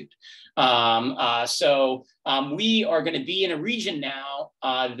latitude. So we are going to be in a region now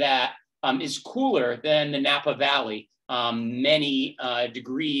that is cooler than the Napa Valley, many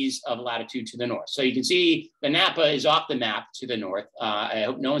degrees of latitude to the north. So you can see the Napa is off the map to the north. I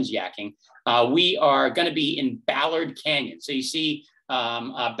hope no one's yakking. We are going to be in Ballard Canyon. So you see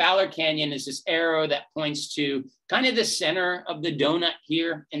Ballard Canyon is this arrow that points to kind of the center of the donut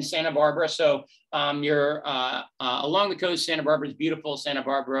here in Santa Barbara. So you're along the coast. Santa Barbara is beautiful. Santa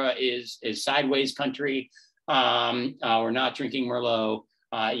Barbara is sideways country. We're not drinking Merlot,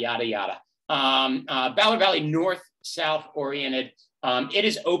 yada, yada. Ballard Valley, north-south oriented. It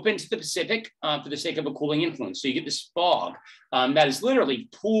is open to the Pacific for the sake of a cooling influence. So you get this fog that is literally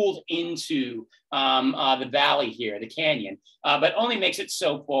pooled into the valley here, the canyon, but only makes it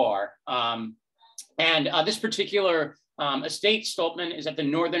so far. And this particular estate, Stolpman, is at the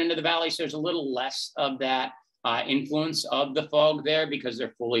northern end of the valley. So there's a little less of that influence of the fog there because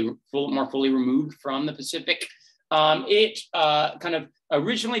they're more fully removed from the Pacific. It kind of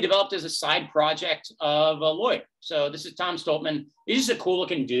originally developed as a side project of a lawyer. So this is Tom Stolpman. He's just a cool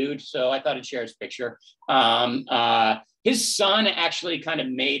looking dude. So I thought I'd share his picture. His son actually kind of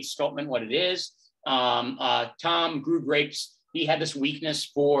made Stolpman what it is. Tom grew grapes. He had this weakness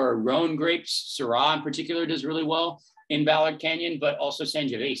for Rhone grapes. Syrah in particular does really well in Ballard Canyon, but also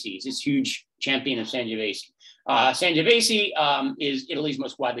Sangiovese. He's this huge champion of Sangiovese. Sangiovese is Italy's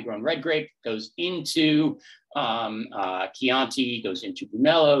most widely grown red grape, goes into Chianti, goes into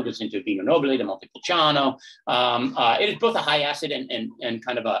Brunello, goes into Vino Nobile, the Montepulciano. It is both a high acid and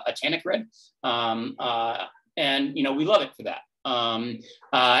kind of a tannic red. And, you know, we love it for that.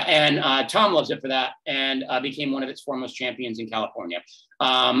 And Tom loves it for that and became one of its foremost champions in California.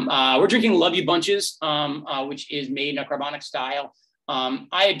 We're drinking Love You Bunches, which is made in a carbonic style.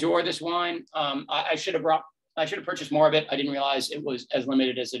 I adore this wine. I should have purchased more of it. I didn't realize it was as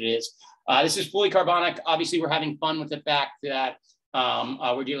limited as it is. This is fully carbonic. Obviously, we're having fun with the fact that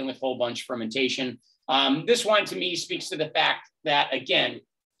we're dealing with whole bunch fermentation. This wine to me speaks to the fact that, again,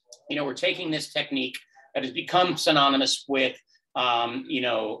 you know, we're taking this technique that has become synonymous with,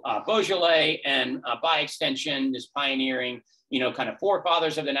 Beaujolais and by extension, this pioneering, you know, kind of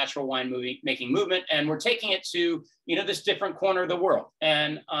forefathers of the natural wine making movement. And we're taking it to, you know, this different corner of the world.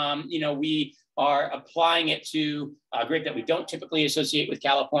 And, we are applying it to a grape that we don't typically associate with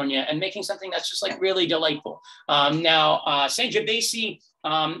California and making something that's just like really delightful. Now, Sangiovese,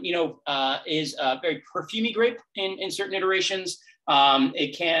 is a very perfumey grape in certain iterations.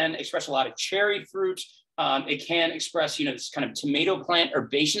 It can express a lot of cherry fruit. It can express, this kind of tomato plant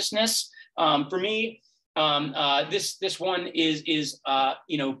herbaceousness. For me, this one is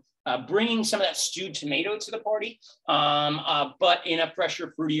bringing some of that stewed tomato to the party, but in a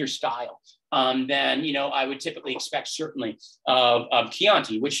fresher, fruitier style than, I would typically expect, certainly, of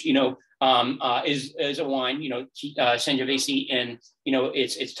Chianti, which, is a wine, Sangiovese in,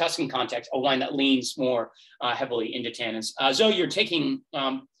 its Tuscan context, a wine that leans more heavily into tannins. Zoe, you're taking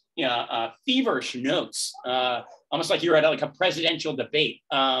feverish notes, almost like you're at like a presidential debate.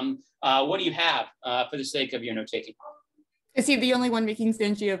 What do you have for the sake of your note taking? Is he the only one making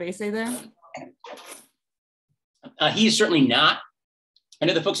Sangiovese there? He is certainly not. I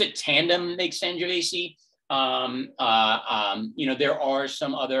know the folks at Tandem make Sangiovese. There are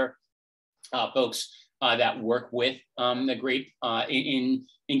some other folks that work with the grape in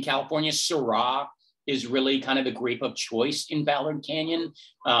California. Syrah is really kind of the grape of choice in Ballard Canyon.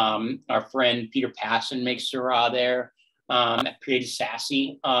 Our friend Peter Passon makes Syrah there at Pied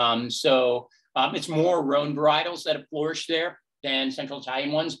Sassy. So it's more Rhone varietals that have flourished there than Central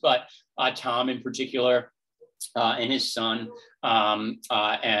Italian ones, but Tom in particular and his son and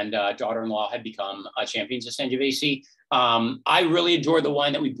daughter-in-law have become champions of Sangiovese. I really adore the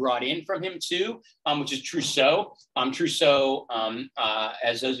wine that we brought in from him too, which is Trousseau. Trousseau,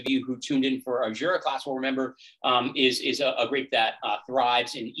 as those of you who tuned in for our Jura class will remember, is a grape that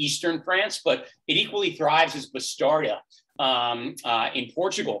thrives in Eastern France, but it equally thrives as Bastarda in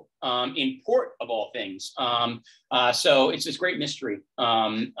Portugal, in Port of all things. So it's this great mystery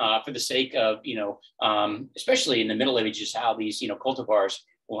for the sake of, especially in the Middle Ages, how these, cultivars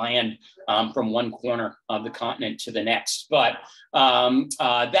land from one corner of the continent to the next. But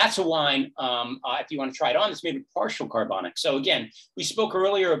that's a wine, if you want to try it on, it's made with partial carbonic. So again, we spoke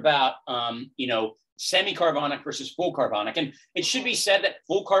earlier about, semi-carbonic versus full carbonic. And it should be said that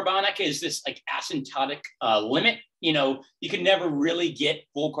full carbonic is this like asymptotic limit. You can never really get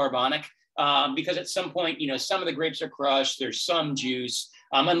full carbonic because at some point, some of the grapes are crushed, there's some juice,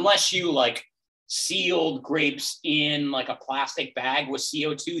 unless you like sealed grapes in like a plastic bag with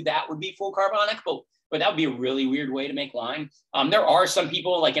CO2, that would be full carbonic, but that would be a really weird way to make wine. There are some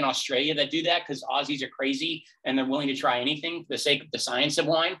people like in Australia that do that because Aussies are crazy and they're willing to try anything for the sake of the science of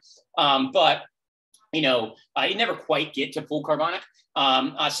wine. But you never quite get to full carbonic.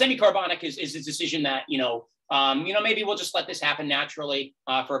 Semi-carbonic is a decision that, maybe we'll just let this happen naturally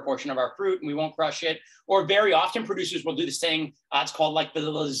for a portion of our fruit and we won't crush it. Or very often producers will do this thing, it's called like the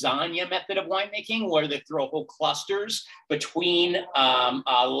lasagna method of winemaking, where they throw whole clusters between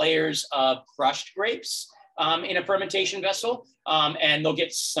layers of crushed grapes in a fermentation vessel. And they'll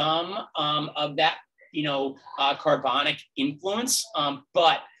get some of that, carbonic influence,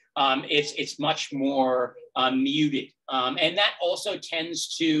 but it's much more muted. And that also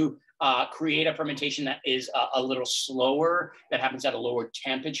tends to create a fermentation that is a little slower, that happens at a lower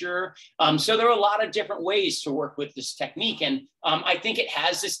temperature. So there are a lot of different ways to work with this technique. And I think it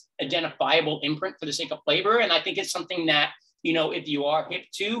has this identifiable imprint for the sake of flavor. And I think it's something that, if you are hip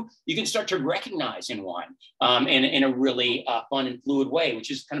to, you can start to recognize in wine in a really fun and fluid way, which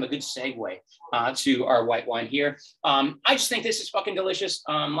is kind of a good segue to our white wine here. I just think this is fucking delicious.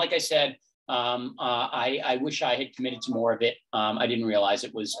 Like I said, I wish I had committed to more of it. I didn't realize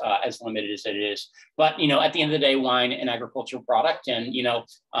it was as limited as it is. But, at the end of the day, wine, an agricultural product, and,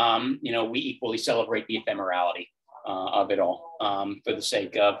 we equally celebrate the ephemerality of it all for the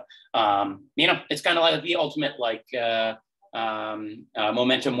sake of, it's kind of like the ultimate, like,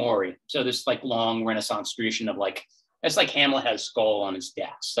 memento mori. So this like long Renaissance tradition of like, it's like Hamlet has a skull on his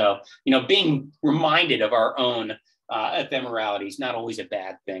desk. So, being reminded of our own ephemerality is not always a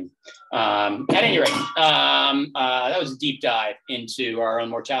bad thing. At any rate, that was a deep dive into our own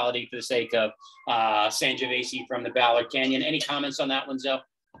mortality for the sake of Sangiovese from the Ballard Canyon. Any comments on that one, Zoe?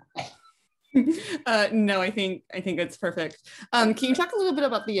 No, I think it's perfect. Can you talk a little bit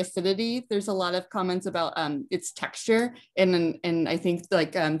about the acidity? There's a lot of comments about its texture, and I think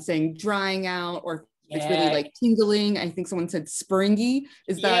like saying drying out, or it's really like tingling. I think someone said springy.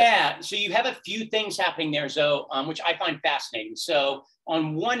 Is that? Yeah. So you have a few things happening there, Zoe, which I find fascinating. So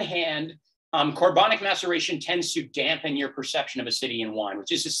on one hand, carbonic maceration tends to dampen your perception of acidity in wine,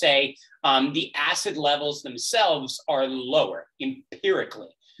 which is to say the acid levels themselves are lower empirically.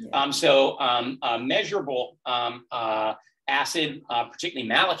 Yeah. Measurable acid, particularly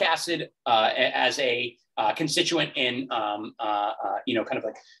malic acid, as a constituent in,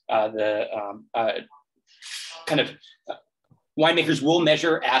 winemakers will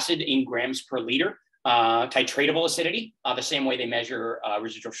measure acid in grams per liter, titratable acidity, the same way they measure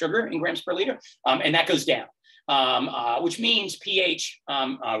residual sugar in grams per liter, and that goes down, which means pH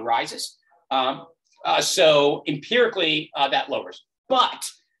rises. So empirically, that lowers, but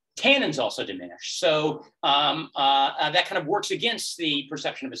tannins also diminish. So that kind of works against the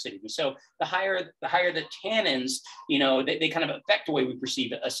perception of acidity. So the higher the tannins, they kind of affect the way we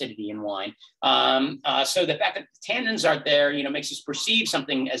perceive acidity in wine. So the fact that the tannins aren't there, makes us perceive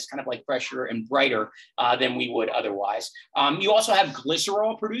something as kind of like fresher and brighter than we would otherwise. You also have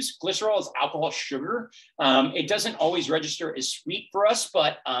glycerol produced. Glycerol is alcohol sugar. It doesn't always register as sweet for us,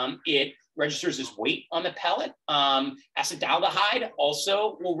 but it registers as weight on the palate. Acetaldehyde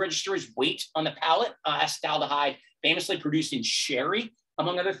also will register as weight on the palate. Acetaldehyde famously produced in sherry,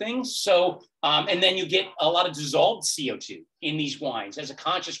 among other things. So, and then you get a lot of dissolved CO2 in these wines as a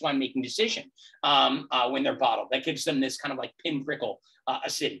conscious winemaking decision when they're bottled. That gives them this kind of like pinprickle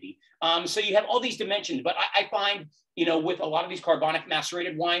acidity. So you have all these dimensions, but I find, with a lot of these carbonic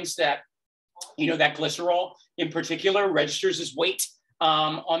macerated wines that, that glycerol in particular registers as weight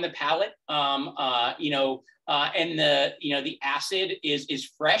on the palate, and the acid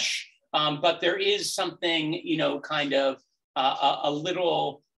is fresh, but there is something, kind of a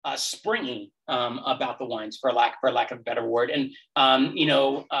little springy about the wines, for lack of a better word. And,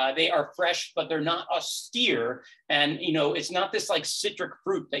 they are fresh, but they're not austere. And, it's not this like citric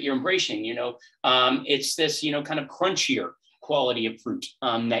fruit that you're embracing, it's this, kind of crunchier quality of fruit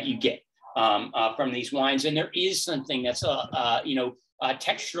that you get from these wines. And there is something that's,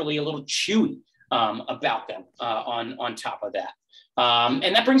 texturally a little chewy about them on top of that.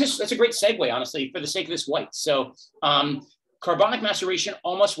 And that brings us, that's a great segue, honestly, for the sake of this white. So carbonic maceration,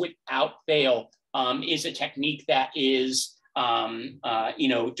 almost without fail, is a technique that is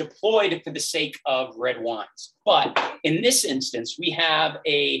deployed for the sake of red wines. But in this instance, we have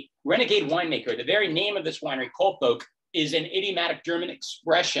a renegade winemaker. The very name of this winery, Kolfolk, is an idiomatic German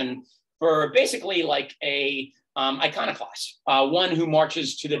expression for basically like a iconoclast, one who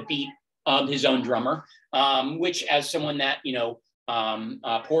marches to the beat of his own drummer, which, as someone that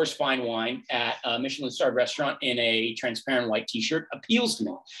pours fine wine at a Michelin-starred restaurant in a transparent white T-shirt, appeals to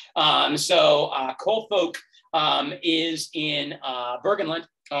me. Kolfolk is in Burgenland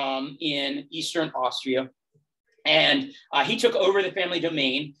in Eastern Austria, and he took over the family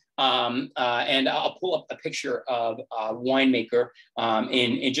domain. And I'll pull up a picture of a winemaker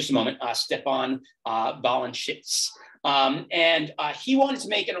in just a moment, Stefan Balanschitz. And he wanted to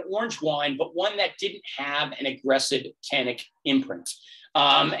make an orange wine, but one that didn't have an aggressive tannic imprint.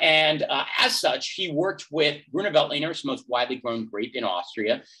 As such, he worked with Gruner Veltliner, the most widely grown grape in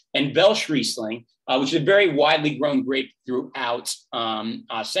Austria, and Welsh Riesling, which is a very widely grown grape throughout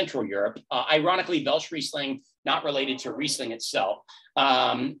Central Europe. Ironically, Welsh Riesling, not related to Riesling itself.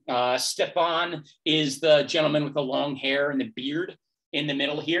 Stefan is the gentleman with the long hair and the beard in the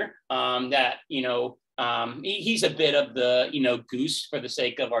middle here. He's a bit of the, goose for the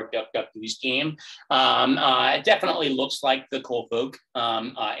sake of our duck, duck, goose game. It definitely looks like the Kolfolk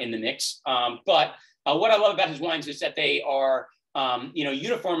in the mix. But what I love about his wines is that they are,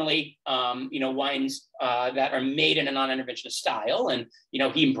 uniformly, wines that are made in a non-interventionist style. And,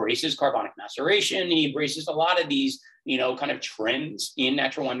 he embraces carbonic maceration. He embraces a lot of these, kind of trends in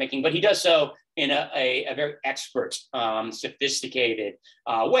natural winemaking, but he does so in a very expert, sophisticated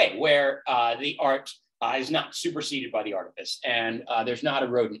way where the art is not superseded by the artifice, and there's not a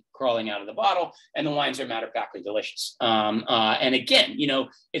rodent crawling out of the bottle, and the wines are matter-of-factly delicious. And again,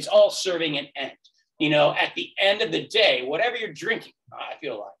 it's all serving an end. At the end of the day, whatever you're drinking, I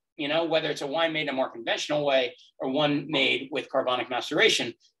feel like, whether it's a wine made in a more conventional way or one made with carbonic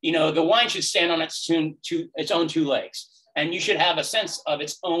maceration, the wine should stand on its own two legs, and you should have a sense of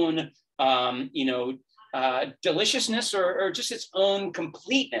its own, deliciousness or just its own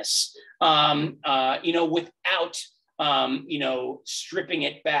completeness, without, stripping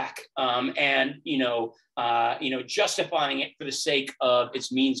it back and, justifying it for the sake of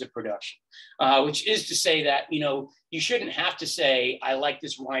its means of production, which is to say that, you shouldn't have to say, I like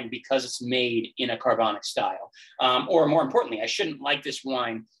this wine because it's made in a carbonic style. Or more importantly, I shouldn't like this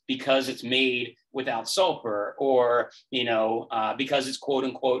wine because it's made without sulfur or, because it's quote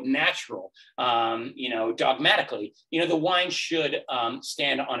unquote natural, dogmatically. The wine should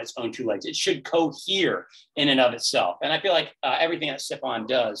stand on its own two legs. It should cohere in and of itself. And I feel like everything that Stefan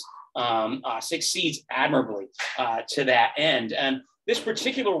does succeeds admirably to that end. And this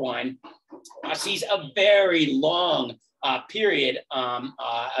particular wine sees a very long period,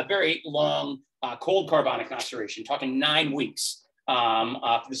 a very long cold carbonic maceration, talking 9 weeks,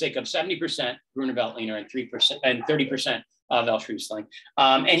 for the sake of 70% Gruner Veltliner and 3% and 30% Welsh Riesling.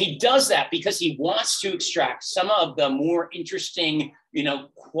 And he does that because he wants to extract some of the more interesting,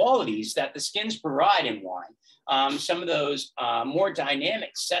 qualities that the skins provide in wine. Some of those more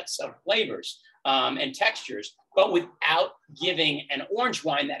dynamic sets of flavors and textures, but without giving an orange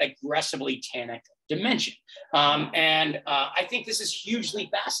wine that aggressively tannic dimension. I think this is hugely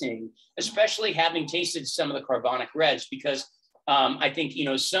fascinating, especially having tasted some of the carbonic reds, because I think,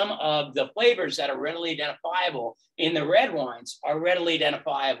 some of the flavors that are readily identifiable in the red wines are readily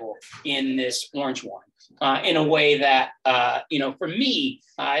identifiable in this orange wine in a way that, for me,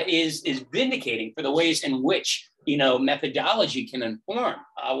 is vindicating for the ways in which, methodology can inform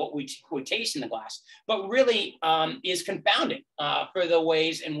what we taste in the glass, but really is confounding for the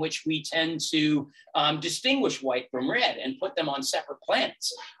ways in which we tend to distinguish white from red and put them on separate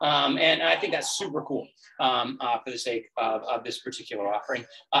planets. And I think that's super cool for the sake of this particular offering.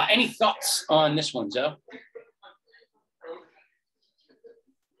 Any thoughts on this one, Zoe?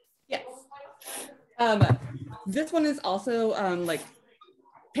 Yes. This one is also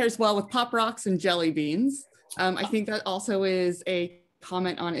pairs well with pop rocks and jelly beans. I think that also is a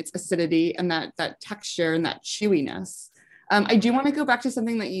comment on its acidity and that texture and that chewiness. I do want to go back to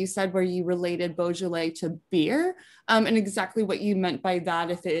something that you said where you related Beaujolais to beer, and exactly what you meant by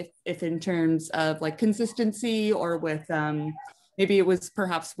that, if in terms of like consistency or with maybe it was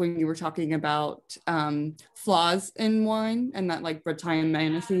perhaps when you were talking about flaws in wine, and that like Bretagne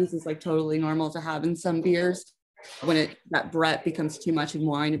Manices is like totally normal to have in some beers. When that Brett becomes too much in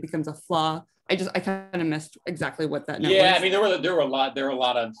wine, it becomes a flaw. I kind of missed exactly what that note was. I mean, there were a lot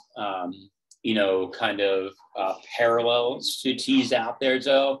of kind of parallels to tease out there.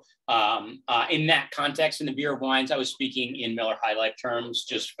 So in that context, in the beer of wines, I was speaking in Miller High Life terms,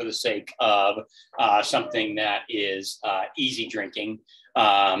 just for the sake of something that is easy drinking,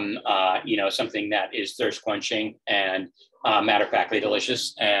 something that is thirst quenching and matter of factly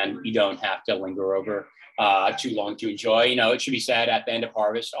delicious, and you don't have to linger over too long to enjoy. It should be said, at the end of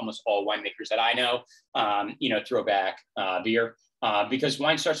harvest, almost all winemakers that I know, throw back beer because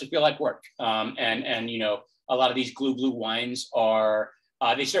wine starts to feel like work. And a lot of these Glou Glou wines are,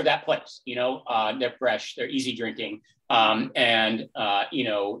 they serve that place. They're fresh, they're easy drinking, and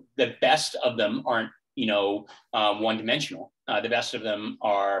the best of them aren't one-dimensional. The best of them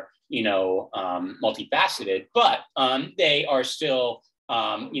are multifaceted, but they are still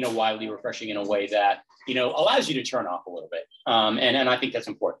wildly refreshing in a way that allows you to turn off a little bit, and I think that's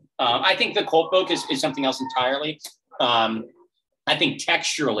important. I think the cold book is something else entirely. I think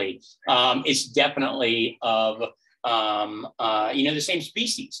texturally, it's definitely of the same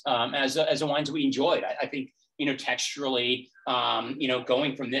species as the wines we enjoyed. I think texturally,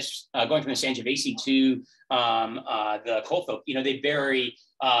 going from the Sangiovese to the cold folk, they very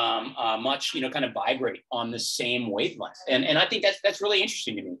much kind of vibrate on the same wavelength, and I think that's really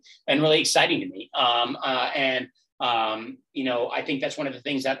interesting to me and really exciting to me. I think that's one of the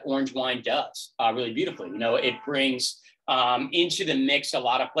things that orange wine does really beautifully. It brings into the mix a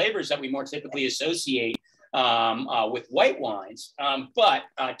lot of flavors that we more typically associate with white wines, but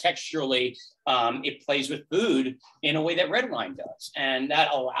texturally, it plays with food in a way that red wine does, and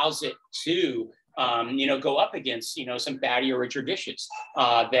that allows it to go up against some fattier, richer dishes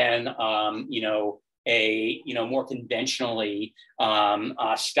than a more conventionally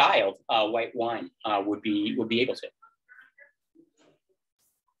styled white wine would be able to.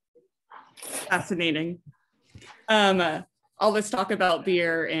 Fascinating. All this talk about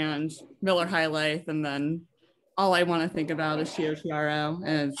beer and Miller High Life, and then all I want to think about is Chiaro,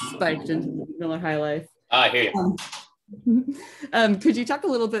 and it's spiked into Miller High Life. I hear you. Could you talk a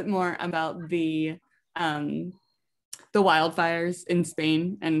little bit more about the wildfires in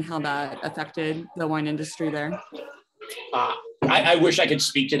Spain and how that affected the wine industry there? I wish I could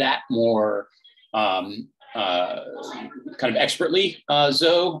speak to that more kind of expertly,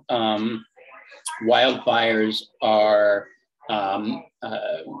 Zoe. Wildfires are,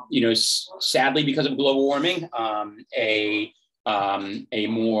 sadly, because of global warming, a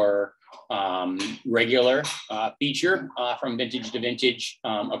more regular feature from vintage to vintage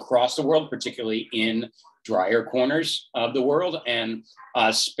across the world, particularly in drier corners of the world. And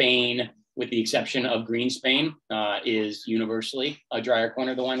Spain, with the exception of green Spain, is universally a drier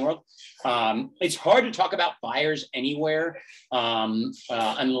corner of the wine world. It's hard to talk about fires anywhere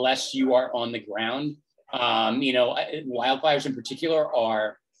unless you are on the ground. Wildfires in particular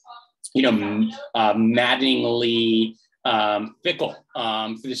are, maddeningly fickle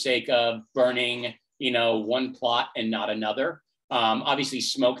for the sake of burning, one plot and not another. Obviously,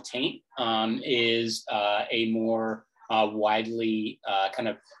 smoke taint is a more widely kind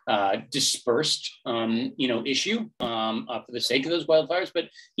of dispersed, issue for the sake of those wildfires. But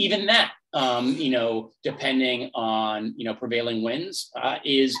even that, depending on, prevailing winds,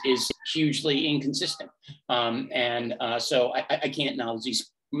 is hugely inconsistent. So I can't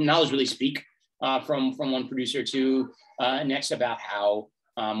knowledgeably speak from one producer to next about how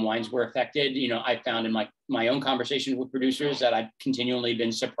wines were affected. I found in my own conversations with producers that I've continually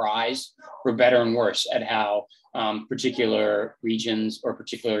been surprised, for better and worse, at how particular regions, or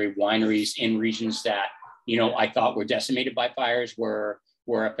particularly wineries in regions that I thought were decimated by fires, were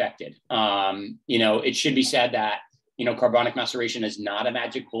affected. It should be said that carbonic maceration is not a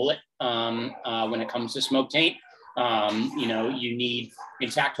magic bullet when it comes to smoke taint. You need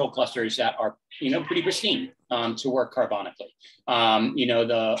intact whole clusters that are pretty pristine to work carbonically.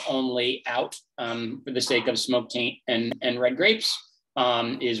 The only out for the sake of smoke taint and red grapes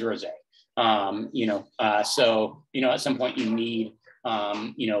is rosé. So at some point you need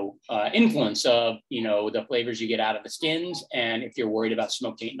influence of the flavors you get out of the skins, and if you're worried about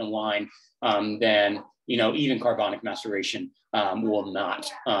smoke taint in a wine, then even carbonic maceration will not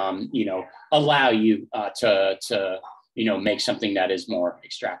allow you to make something that is more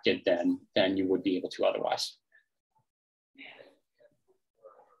extracted than you would be able to otherwise.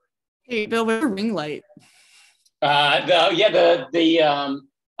 Hey, Bill, where's the ring light? I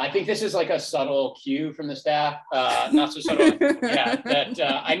think this is like a subtle cue from the staff, not so subtle. Yeah, that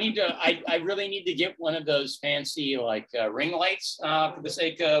I really need to get one of those fancy ring lights for the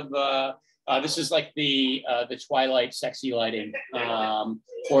sake of. This is like the twilight sexy lighting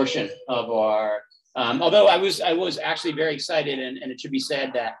portion of our. Although I was actually very excited, and it should be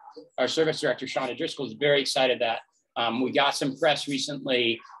said that our service director, Shauna Driscoll, is very excited that we got some press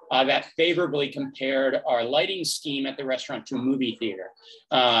recently that favorably compared our lighting scheme at the restaurant to a movie theater.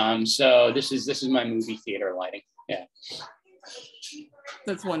 So this is my movie theater lighting. Yeah.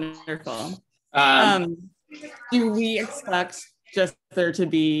 That's wonderful. Do we expect just there to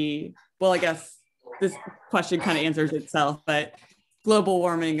be, well, I guess this question kind of answers itself, but global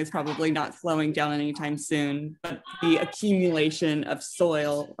warming is probably not slowing down anytime soon, but the accumulation of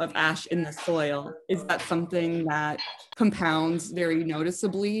soil, of ash in the soil, is that something that compounds very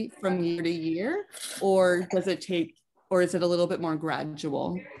noticeably from year to year, or does it take, or is it a little bit more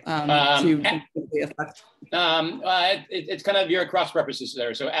gradual to affect? It's kind of your cross purposes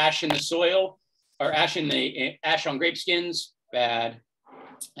there. So ash in the soil, or ash on grape skins, bad.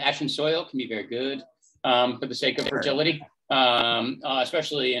 Ash in soil can be very good for the sake of fertility.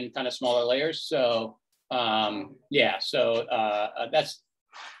 Especially in kind of smaller layers. So yeah, so that's,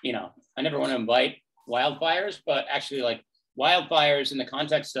 I never want to invite wildfires, but actually like wildfires in the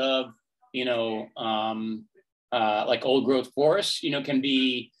context of, like old growth forests, can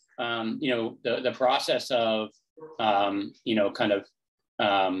be, the process of, kind of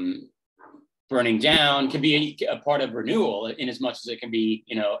burning down can be a part of renewal in as much as it can be,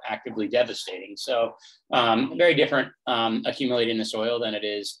 actively devastating. So very different accumulating in the soil than it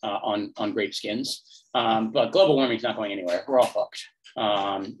is on grape skins. But global warming is not going anywhere. We're all fucked.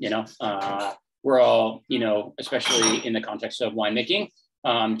 We're all, especially in the context of winemaking,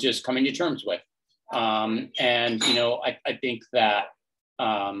 just coming to terms with. I think that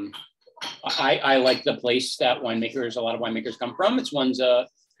I like the place that a lot of winemakers come from.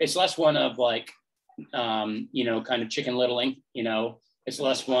 It's less one of like, kind of chicken littling, it's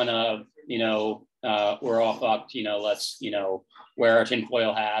less one of, we're all fucked, let's, wear our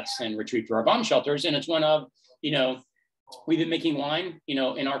tinfoil hats and retreat to our bomb shelters. And it's one of, we've been making wine,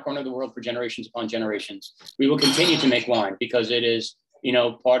 in our corner of the world for generations upon generations. We will continue to make wine because it is,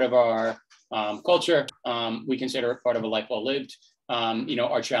 part of our culture. We consider it part of a life well lived.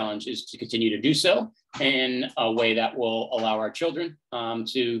 Our challenge is to continue to do so in a way that will allow our children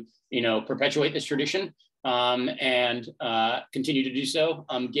to, perpetuate this tradition and continue to do so,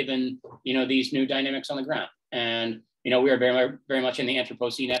 given, these new dynamics on the ground. And, we are very, very much in the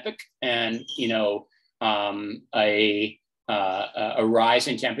Anthropocene epoch, and, a rise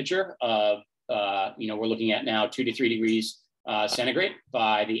in temperature of, we're looking at now 2 to 3 degrees centigrade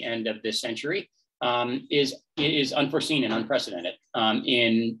by the end of this century. Is unforeseen and unprecedented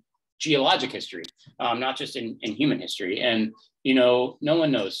in geologic history, not just in human history. And, no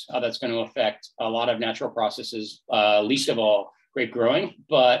one knows how that's going to affect a lot of natural processes, least of all grape growing.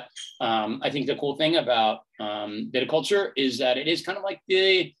 But I think the cool thing about viticulture is that it is kind of like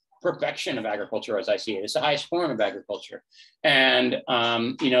the perfection of agriculture as I see it. It's the highest form of agriculture. And,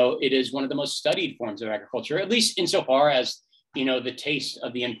 it is one of the most studied forms of agriculture, at least insofar as the taste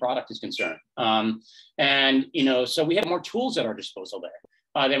of the end product is concerned. So we have more tools at our disposal there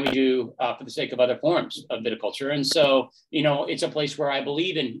than we do for the sake of other forms of viticulture. And so, it's a place where I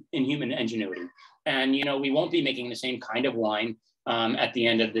believe in human ingenuity. And, we won't be making the same kind of wine at the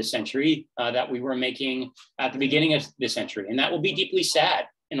end of this century that we were making at the beginning of this century. And that will be deeply sad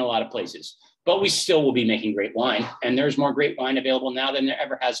in a lot of places. But we still will be making great wine. And there's more great wine available now than there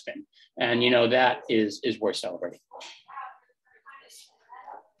ever has been. And, that is worth celebrating.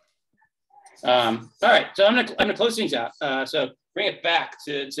 All right, so I'm gonna close things out. So bring it back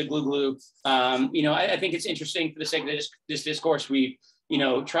to Glou Glou. I think it's interesting for the sake of this discourse. We've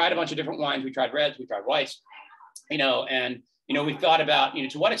tried a bunch of different wines. We tried reds, we tried whites. And we thought about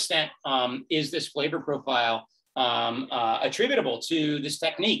to what extent is this flavor profile attributable to this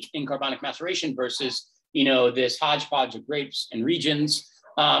technique in carbonic maceration versus this hodgepodge of grapes and regions.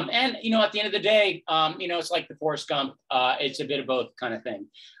 And at the end of the day, it's like the Forrest Gump. It's a bit of both kind of thing.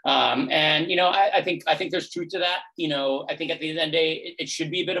 I think there's truth to that. I think at the end of the day, it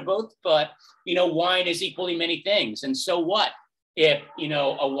should be a bit of both. But wine is equally many things. And so what if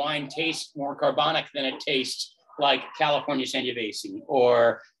a wine tastes more carbonic than it tastes like California Sangiovese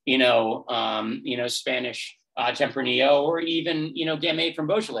or Spanish Tempranillo, or even Gamay from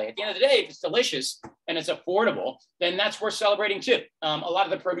Beaujolais. At the end of the day, if it's delicious and it's affordable, then that's worth celebrating too. A lot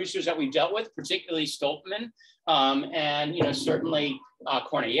of the producers that we've dealt with, particularly Stolpman, and certainly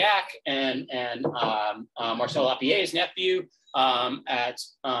Cornaillac and Marcel Lapierre's nephew at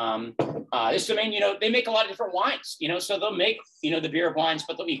this domain, they make a lot of different wines. So they'll make the beer of wines,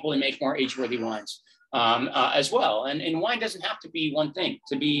 but they'll equally make more age-worthy wines. as well. And wine doesn't have to be one thing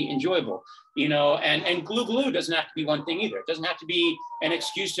to be enjoyable, you know, and Glou Glou doesn't have to be one thing either. It doesn't have to be an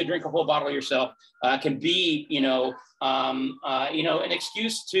excuse to drink a whole bottle yourself. Can be, you know, an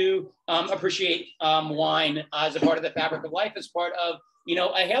excuse to appreciate wine as a part of the fabric of life, as part of, you know,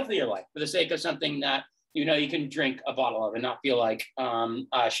 a healthier life, for the sake of something that, you know, you can drink a bottle of and not feel like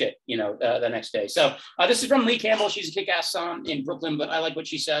shit, you know, the next day. So this is from Lee Campbell. She's a kick-ass in Brooklyn, but I like what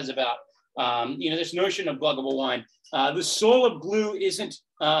she says about, you know, this notion of gluggable wine. The soul of Glou isn't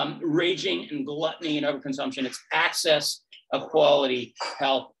raging and gluttony and overconsumption. It's access, equality,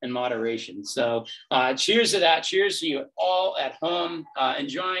 health, and moderation. So cheers to that. Cheers to you all at home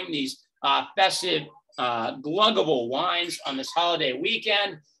enjoying these festive, gluggable wines on this holiday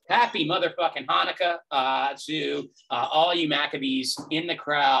weekend. Happy motherfucking Hanukkah to all you Maccabees in the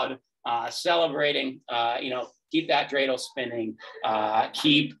crowd celebrating. You know, keep that dreidel spinning.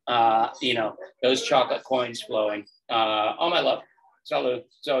 Keep you know, those chocolate coins flowing. All my love. Salud.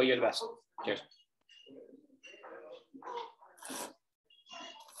 So you're the best. Cheers.